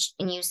you.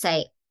 And you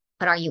say,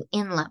 but are you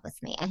in love with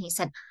me? And he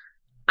said,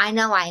 I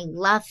know I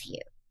love you.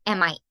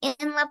 Am I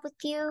in love with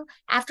you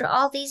after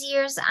all these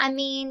years? I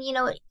mean, you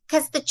know,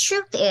 because the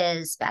truth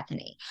is,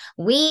 Bethany,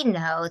 we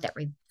know that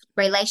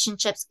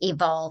relationships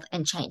evolve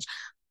and change.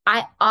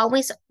 I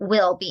always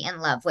will be in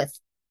love with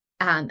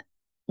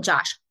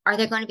Josh. Are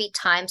there going to be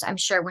times, I'm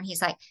sure, when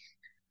he's like,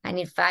 I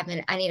need 5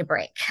 minutes, I need a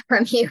break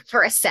from you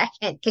for a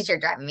second because you're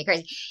driving me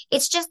crazy.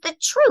 It's just the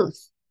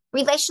truth.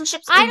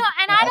 Relationships. I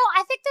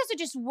think those are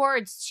just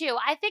words too.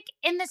 I think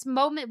in this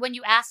moment when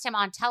you asked him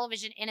on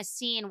television in a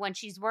scene when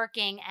she's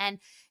working and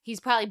he's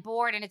probably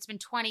bored and it's been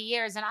 20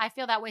 years, and I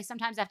feel that way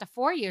sometimes after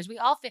 4 years. We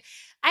all feel.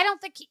 I don't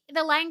think he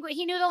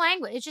knew the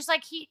language. It's just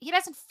like he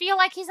doesn't feel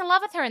like he's in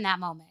love with her in that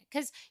moment,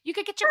 because you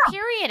could get your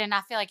period and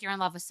not feel like you're in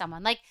love with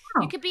someone. Like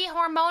you could be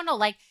hormonal.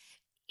 Like,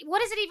 what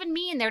does it even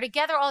mean? They're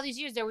together all these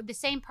years. They're the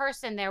same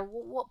person. They're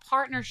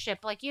partnership.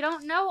 Like, you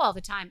don't know all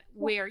the time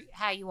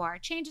how you are.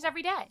 It changes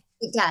every day.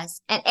 It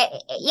does. And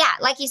yeah,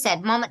 like you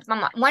said, one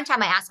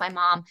time I asked my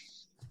mom,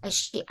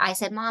 I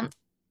said, Mom,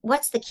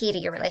 what's the key to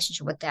your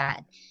relationship with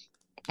Dad?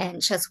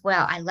 And she goes,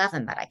 well, I love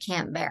him, but I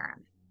can't bear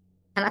him.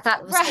 And I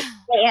thought it was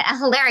a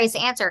hilarious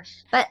answer.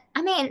 But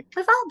I mean,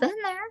 we've all been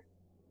there.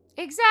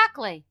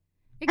 Exactly.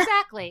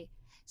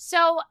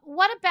 So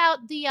what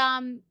about the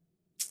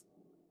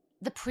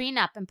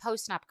prenup and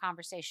post-nup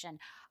conversation?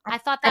 I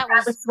thought that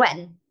I was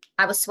sweating.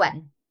 I was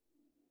sweating.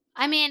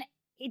 I mean,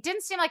 it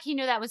didn't seem like he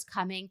knew that was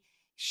coming.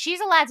 She's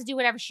allowed to do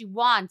whatever she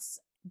wants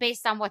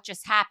based on what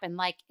just happened.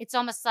 Like, it's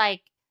almost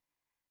like,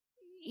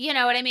 you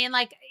know what I mean?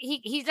 Like,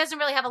 he doesn't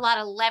really have a lot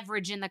of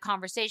leverage in the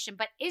conversation.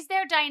 But is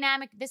there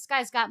dynamic? This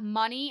guy's got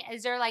money.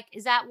 Is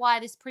that why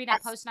this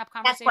prenup, post-nup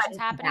conversation is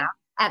happening?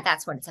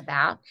 That's what it's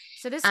about.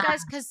 So this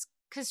guy's, because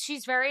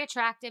she's very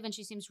attractive and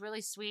she seems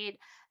really sweet.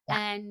 Yeah.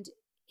 And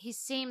he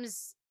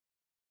seems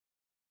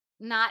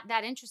not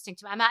that interesting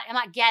to me. I'm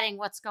not getting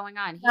what's going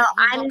on.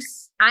 I'm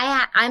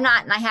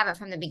not, and I haven't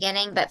from the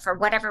beginning, but for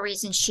whatever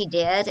reason she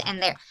did.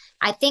 And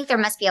I think there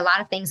must be a lot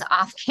of things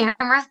off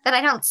camera that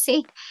I don't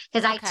see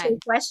because I too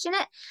question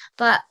it.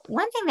 But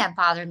one thing that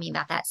bothered me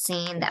about that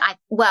scene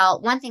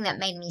one thing that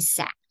made me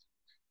sad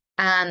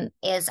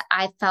is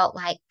I felt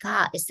like,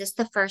 God, is this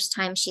the first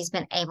time she's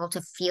been able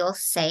to feel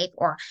safe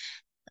or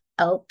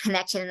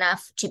connected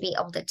enough to be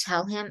able to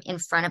tell him in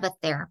front of a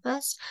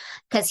therapist?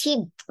 Because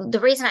the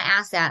reason I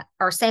asked that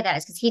or say that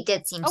is because he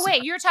did seem. Oh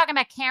wait, you're talking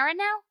about Karen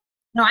now?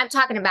 No, I'm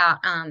talking about.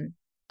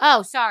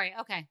 Oh, sorry.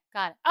 Okay,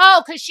 got it.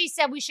 Oh, because she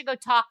said we should go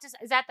talk to.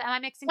 Is that? Am I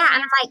mixing? Yeah,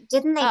 and I'm like,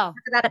 didn't they talk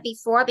about it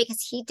before?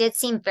 Because he did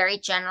seem very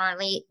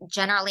generally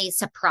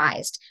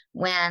surprised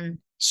when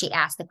she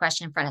asked the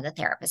question in front of the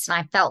therapist, and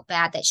I felt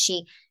bad that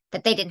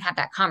they didn't have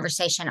that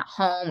conversation at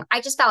home. I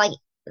just felt like.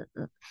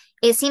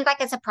 It seemed like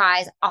a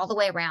surprise all the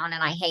way around,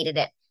 and I hated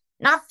it.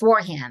 Not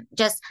for him,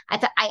 just I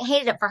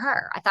hated it for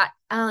her. I thought,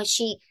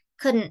 she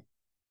didn't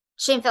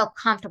feel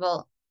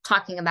comfortable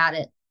talking about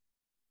it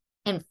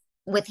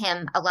with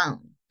him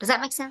alone. Does that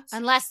make sense?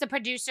 Unless the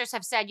producers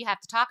have said you have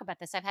to talk about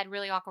this. I've had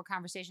really awkward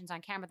conversations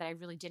on camera that I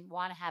really didn't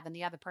want to have, and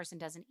the other person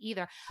doesn't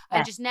either. Yeah.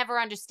 I just never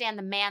understand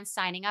the man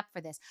signing up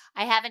for this.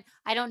 I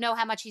don't know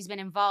how much he's been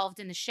involved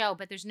in the show,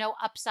 but there's no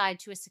upside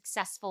to a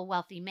successful,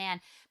 wealthy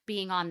man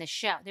being on the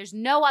show. There's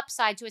no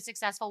upside to a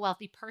successful,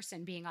 wealthy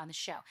person being on the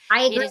show.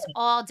 I agree. It is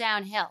all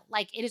downhill.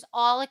 Like, it is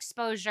all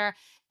exposure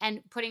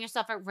and putting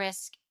yourself at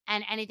risk,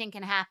 and anything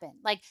can happen.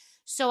 Like,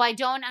 so I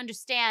don't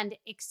understand,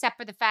 except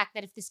for the fact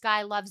that if this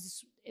guy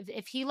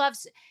if he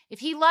loves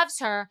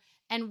her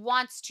and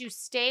wants to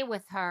stay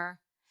with her,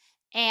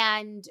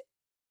 and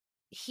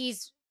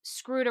he's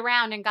screwed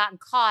around and gotten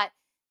caught,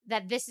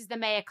 that this is the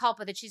mea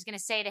culpa that she's going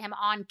to say to him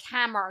on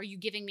camera, are you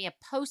giving me a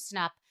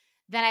post-nup?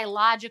 Then I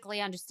logically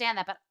understand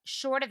that. But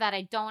short of that,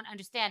 I don't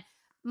understand.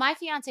 My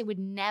fiance would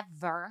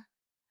never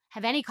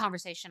have any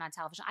conversation on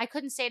television. I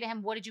couldn't say to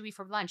him, what did you eat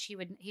for lunch? He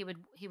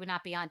would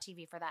not be on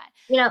TV for that.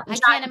 You know, I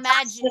can't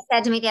imagine. He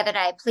said to me the other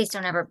day, please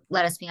don't ever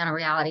let us be on a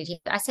reality TV.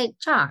 I say,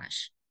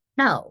 Josh,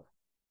 no.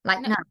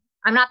 No,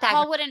 I'm not that.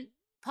 Paul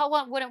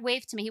wouldn't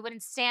wave to me. He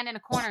wouldn't stand in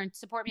a corner and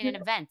support me at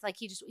an event. Like,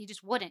 he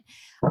just wouldn't.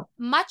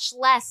 Much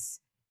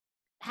less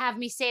have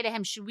me say to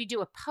him, should we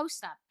do a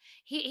post-up?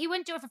 He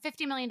wouldn't do it for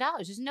 $50 million.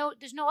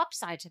 There's no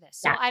upside to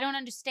this. So yeah. I don't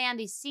understand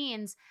these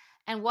scenes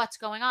and what's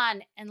going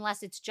on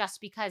unless it's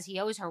just because he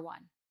owes her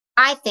one.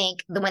 I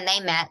think that when they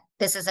met,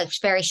 this is a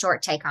very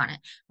short take on it.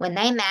 When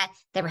they met,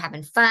 they were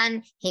having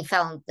fun. He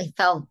fell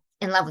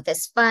in love with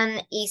this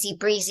fun, easy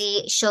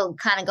breezy. She'll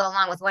kind of go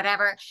along with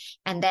whatever.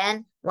 And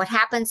then what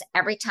happens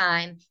every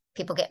time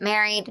people get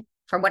married,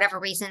 for whatever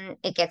reason,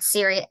 it gets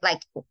serious,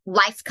 like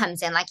life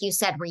comes in, like you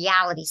said,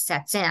 reality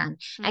sets in,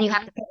 and you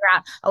have to figure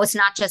out, it's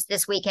not just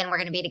this weekend we're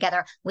going to be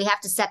together. We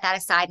have to set that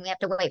aside and we have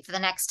to wait for the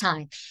next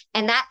time.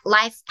 And that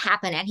life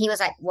happened. And he was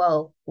like,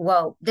 whoa,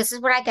 this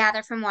is what I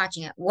gathered from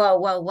watching it. Whoa,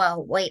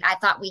 wait, I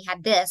thought we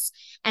had this.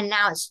 And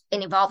now it's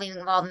been evolving.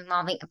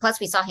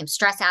 Plus we saw him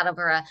stress out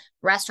over a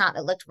restaurant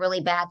that looked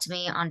really bad to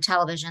me on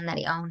television that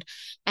he owned.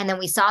 And then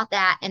we saw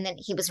that, and then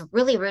he was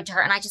really rude to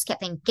her. And I just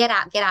kept thinking, get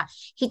out.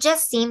 He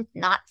just seemed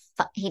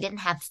he didn't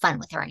have fun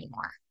with her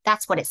anymore.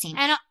 That's what it seemed.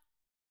 And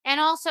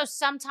also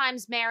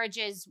sometimes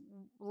marriages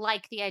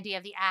like the idea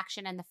of the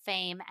action and the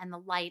fame and the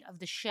light of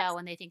the show,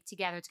 and they think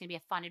together it's going to be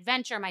a fun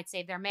adventure, might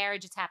save their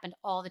marriage. It's happened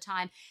all the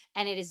time,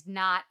 and it is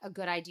not a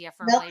good idea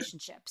for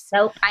relationships.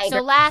 Nope.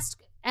 So last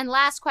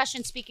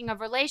question, speaking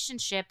of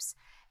relationships,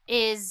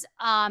 is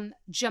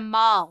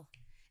Jamal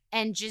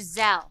and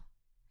Giselle.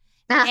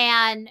 This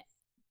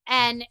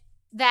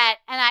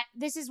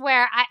is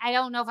where I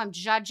don't know if I'm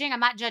judging. I'm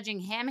not judging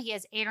him. He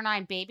has 8 or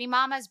 9 baby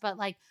mamas, but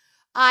like,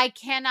 I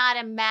cannot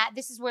imagine.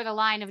 This is where the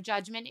line of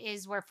judgment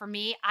is, where for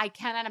me, I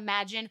cannot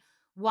imagine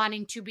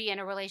wanting to be in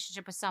a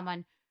relationship with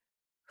someone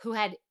who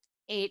had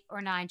 8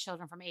 or 9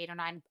 children from 8 or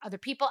 9 other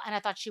people. And I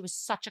thought she was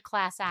such a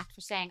class act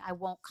for saying, I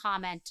won't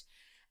comment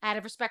out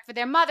of respect for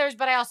their mothers,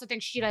 but I also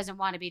think she doesn't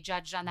want to be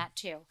judged on that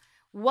too.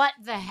 What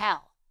the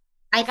hell?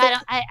 I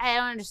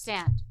don't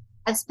understand.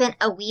 I've spent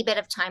a wee bit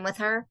of time with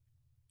her,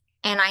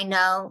 and I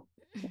know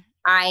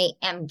I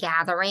am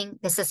gathering,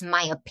 this is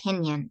my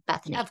opinion,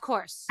 Bethany. Of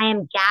course. I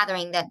am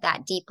gathering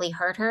that deeply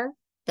hurt her.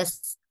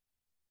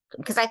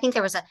 Because I think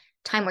there was a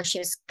time where she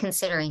was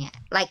considering it.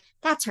 Like,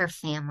 that's her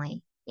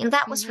family.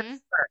 That was her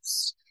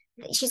first.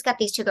 she's got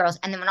these two girls.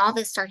 And then when all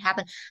this started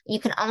happening, you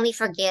can only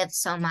forgive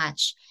so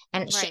much.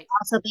 And she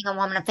also being a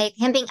woman of faith,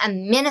 him being a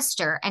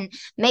minister. And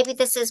maybe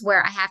this is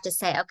where I have to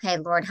say, okay,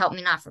 Lord, help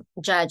me not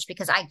judge,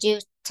 because I do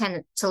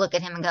tend to look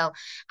at him and go,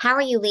 how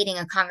are you leading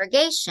a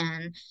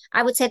congregation?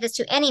 I would say this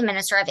to any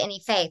minister of any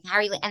faith. How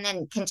are you? And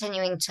then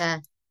continuing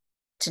to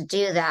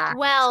do that.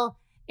 Well,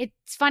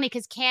 it's funny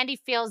because Kandi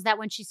feels that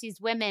when she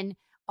sees women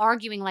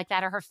arguing like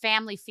that, or her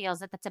family feels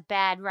that that's a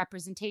bad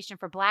representation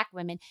for Black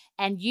women.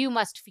 And you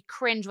must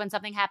cringe when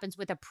something happens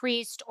with a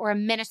priest or a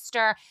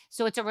minister.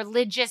 So it's a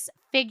religious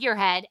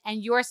figurehead,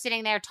 and you're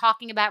sitting there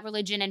talking about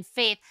religion and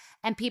faith,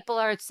 and people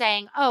are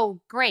saying, oh,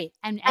 great,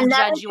 and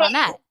judge you on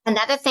that.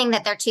 Another thing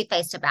that they're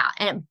two-faced about,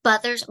 and it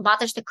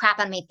bothers the crap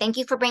out of me. Thank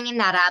you for bringing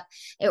that up.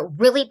 It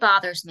really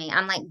bothers me.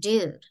 I'm like,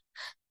 dude,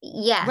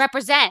 yeah.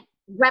 Represent.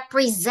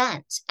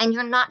 And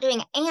you're not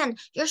doing it. And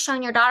you're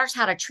showing your daughters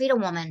how to treat a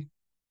woman.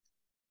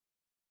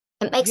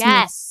 It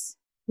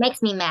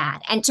makes me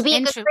mad. And to be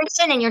a good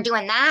Christian and you're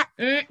doing that.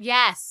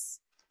 Yes.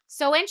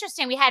 So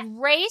interesting. We had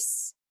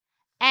race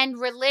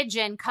and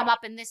religion come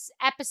up in this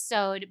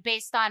episode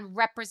based on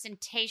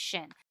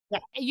representation. Yeah.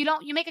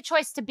 You make a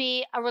choice to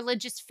be a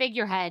religious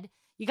figurehead.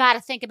 You got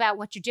to think about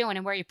what you're doing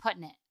and where you're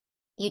putting it.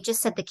 You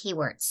just said the key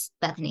words,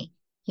 Bethany.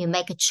 You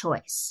make a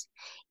choice.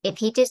 If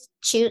he just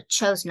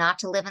chose not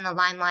to live in the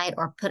limelight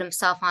or put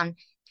himself on,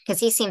 because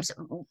he seems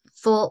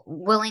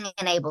willing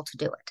and able to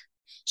do it.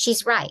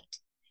 She's right.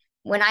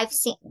 When I've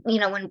seen,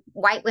 when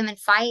white women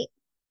fight,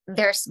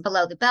 there's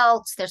below the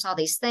belts, there's all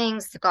these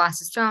things, the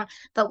glass is thrown,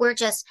 but we're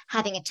just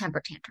having a temper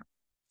tantrum.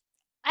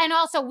 And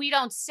also, we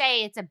don't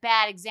say it's a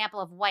bad example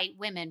of white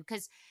women,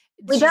 because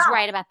she's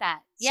right about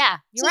that. Yeah,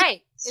 you're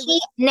right. She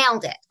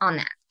nailed it on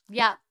that.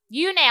 Yeah,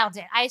 you nailed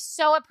it. I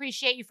so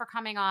appreciate you for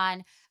coming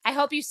on. I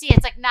hope you see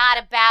it's not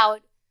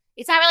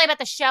really about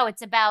the show.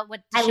 It's about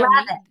what the show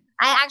love it.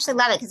 I actually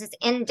love it because it's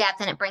in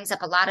depth and it brings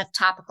up a lot of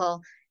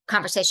topical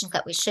conversations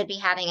that we should be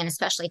having, and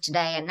especially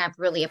today. And I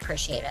really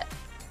appreciate it.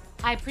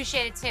 I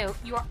appreciate it too.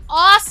 You are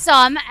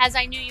awesome, as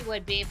I knew you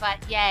would be, but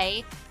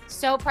yay.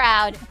 So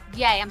proud.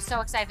 Yay. I'm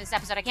so excited for this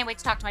episode. I can't wait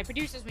to talk to my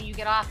producers when you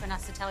get off and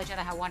us to tell each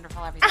other how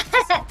wonderful everything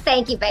is.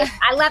 Thank you, babe.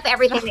 I love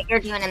everything that you're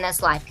doing in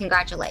this life.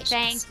 Congratulations.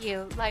 Thank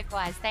you.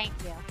 Likewise. Thank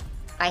you.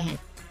 Bye, honey.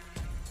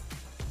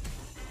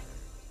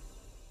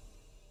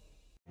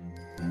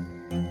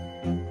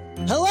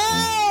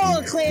 Hello,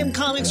 acclaimed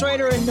comics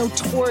writer and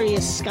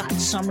notorious Scott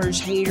Summers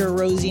hater,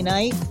 Rosie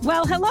Knight.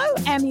 Well, hello,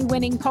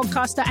 Emmy-winning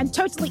podcaster and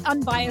totally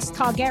unbiased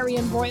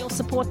Targaryen royal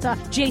supporter,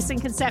 Jason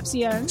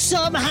Concepcion.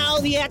 Somehow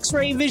the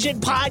X-Ray Vision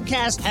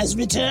podcast has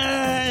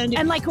returned.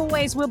 And like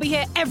always, we'll be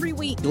here every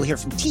week. You'll hear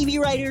from TV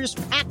writers,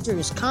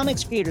 actors,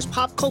 comics creators,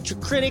 pop culture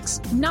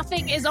critics.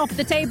 Nothing is off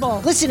the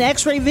table. Listen to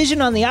X-Ray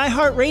Vision on the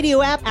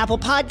iHeartRadio app, Apple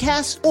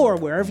Podcasts, or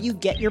wherever you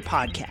get your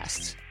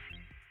podcasts.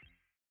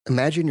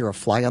 Imagine you're a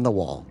fly on the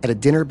wall at a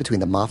dinner between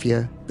the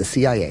mafia, the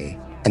CIA,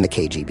 and the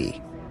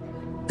KGB.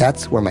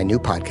 That's where my new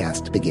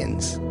podcast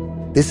begins.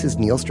 This is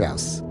Neil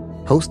Strauss,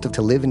 host of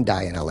To Live and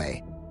Die in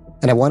LA,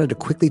 and I wanted to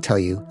quickly tell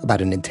you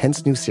about an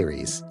intense new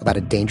series about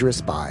a dangerous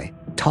spy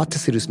taught to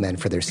seduce men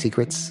for their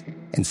secrets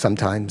and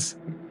sometimes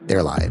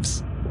their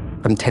lives.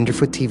 From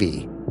Tenderfoot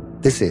TV,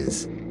 this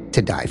is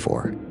To Die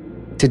For.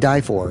 To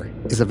Die For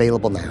is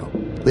available now.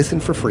 Listen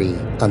for free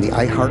on the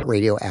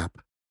iHeartRadio app,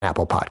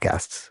 Apple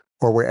Podcasts,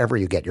 or wherever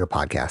you get your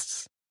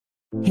podcasts.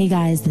 Hey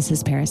guys, this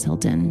is Paris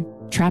Hilton.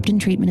 Trapped in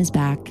Treatment is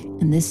back,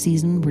 and this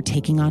season we're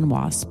taking on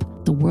WASP,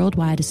 the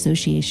Worldwide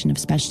Association of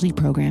Specialty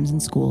Programs in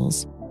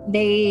Schools.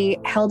 They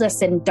held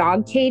us in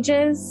dog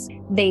cages.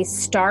 They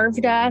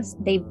starved us.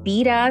 They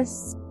beat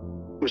us.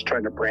 Was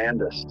trying to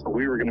brand us. So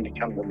we were going to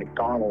become the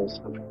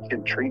McDonald's of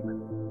kid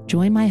treatment.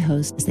 Join my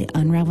hosts as they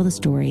unravel the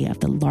story of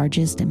the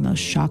largest and most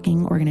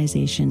shocking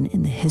organization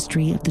in the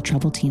history of the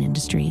troubled teen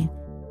industry.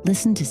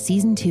 Listen to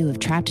Season 2 of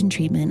Trapped in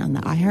Treatment on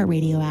the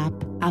iHeartRadio app,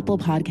 Apple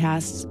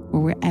Podcasts,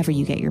 or wherever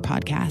you get your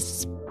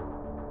podcasts.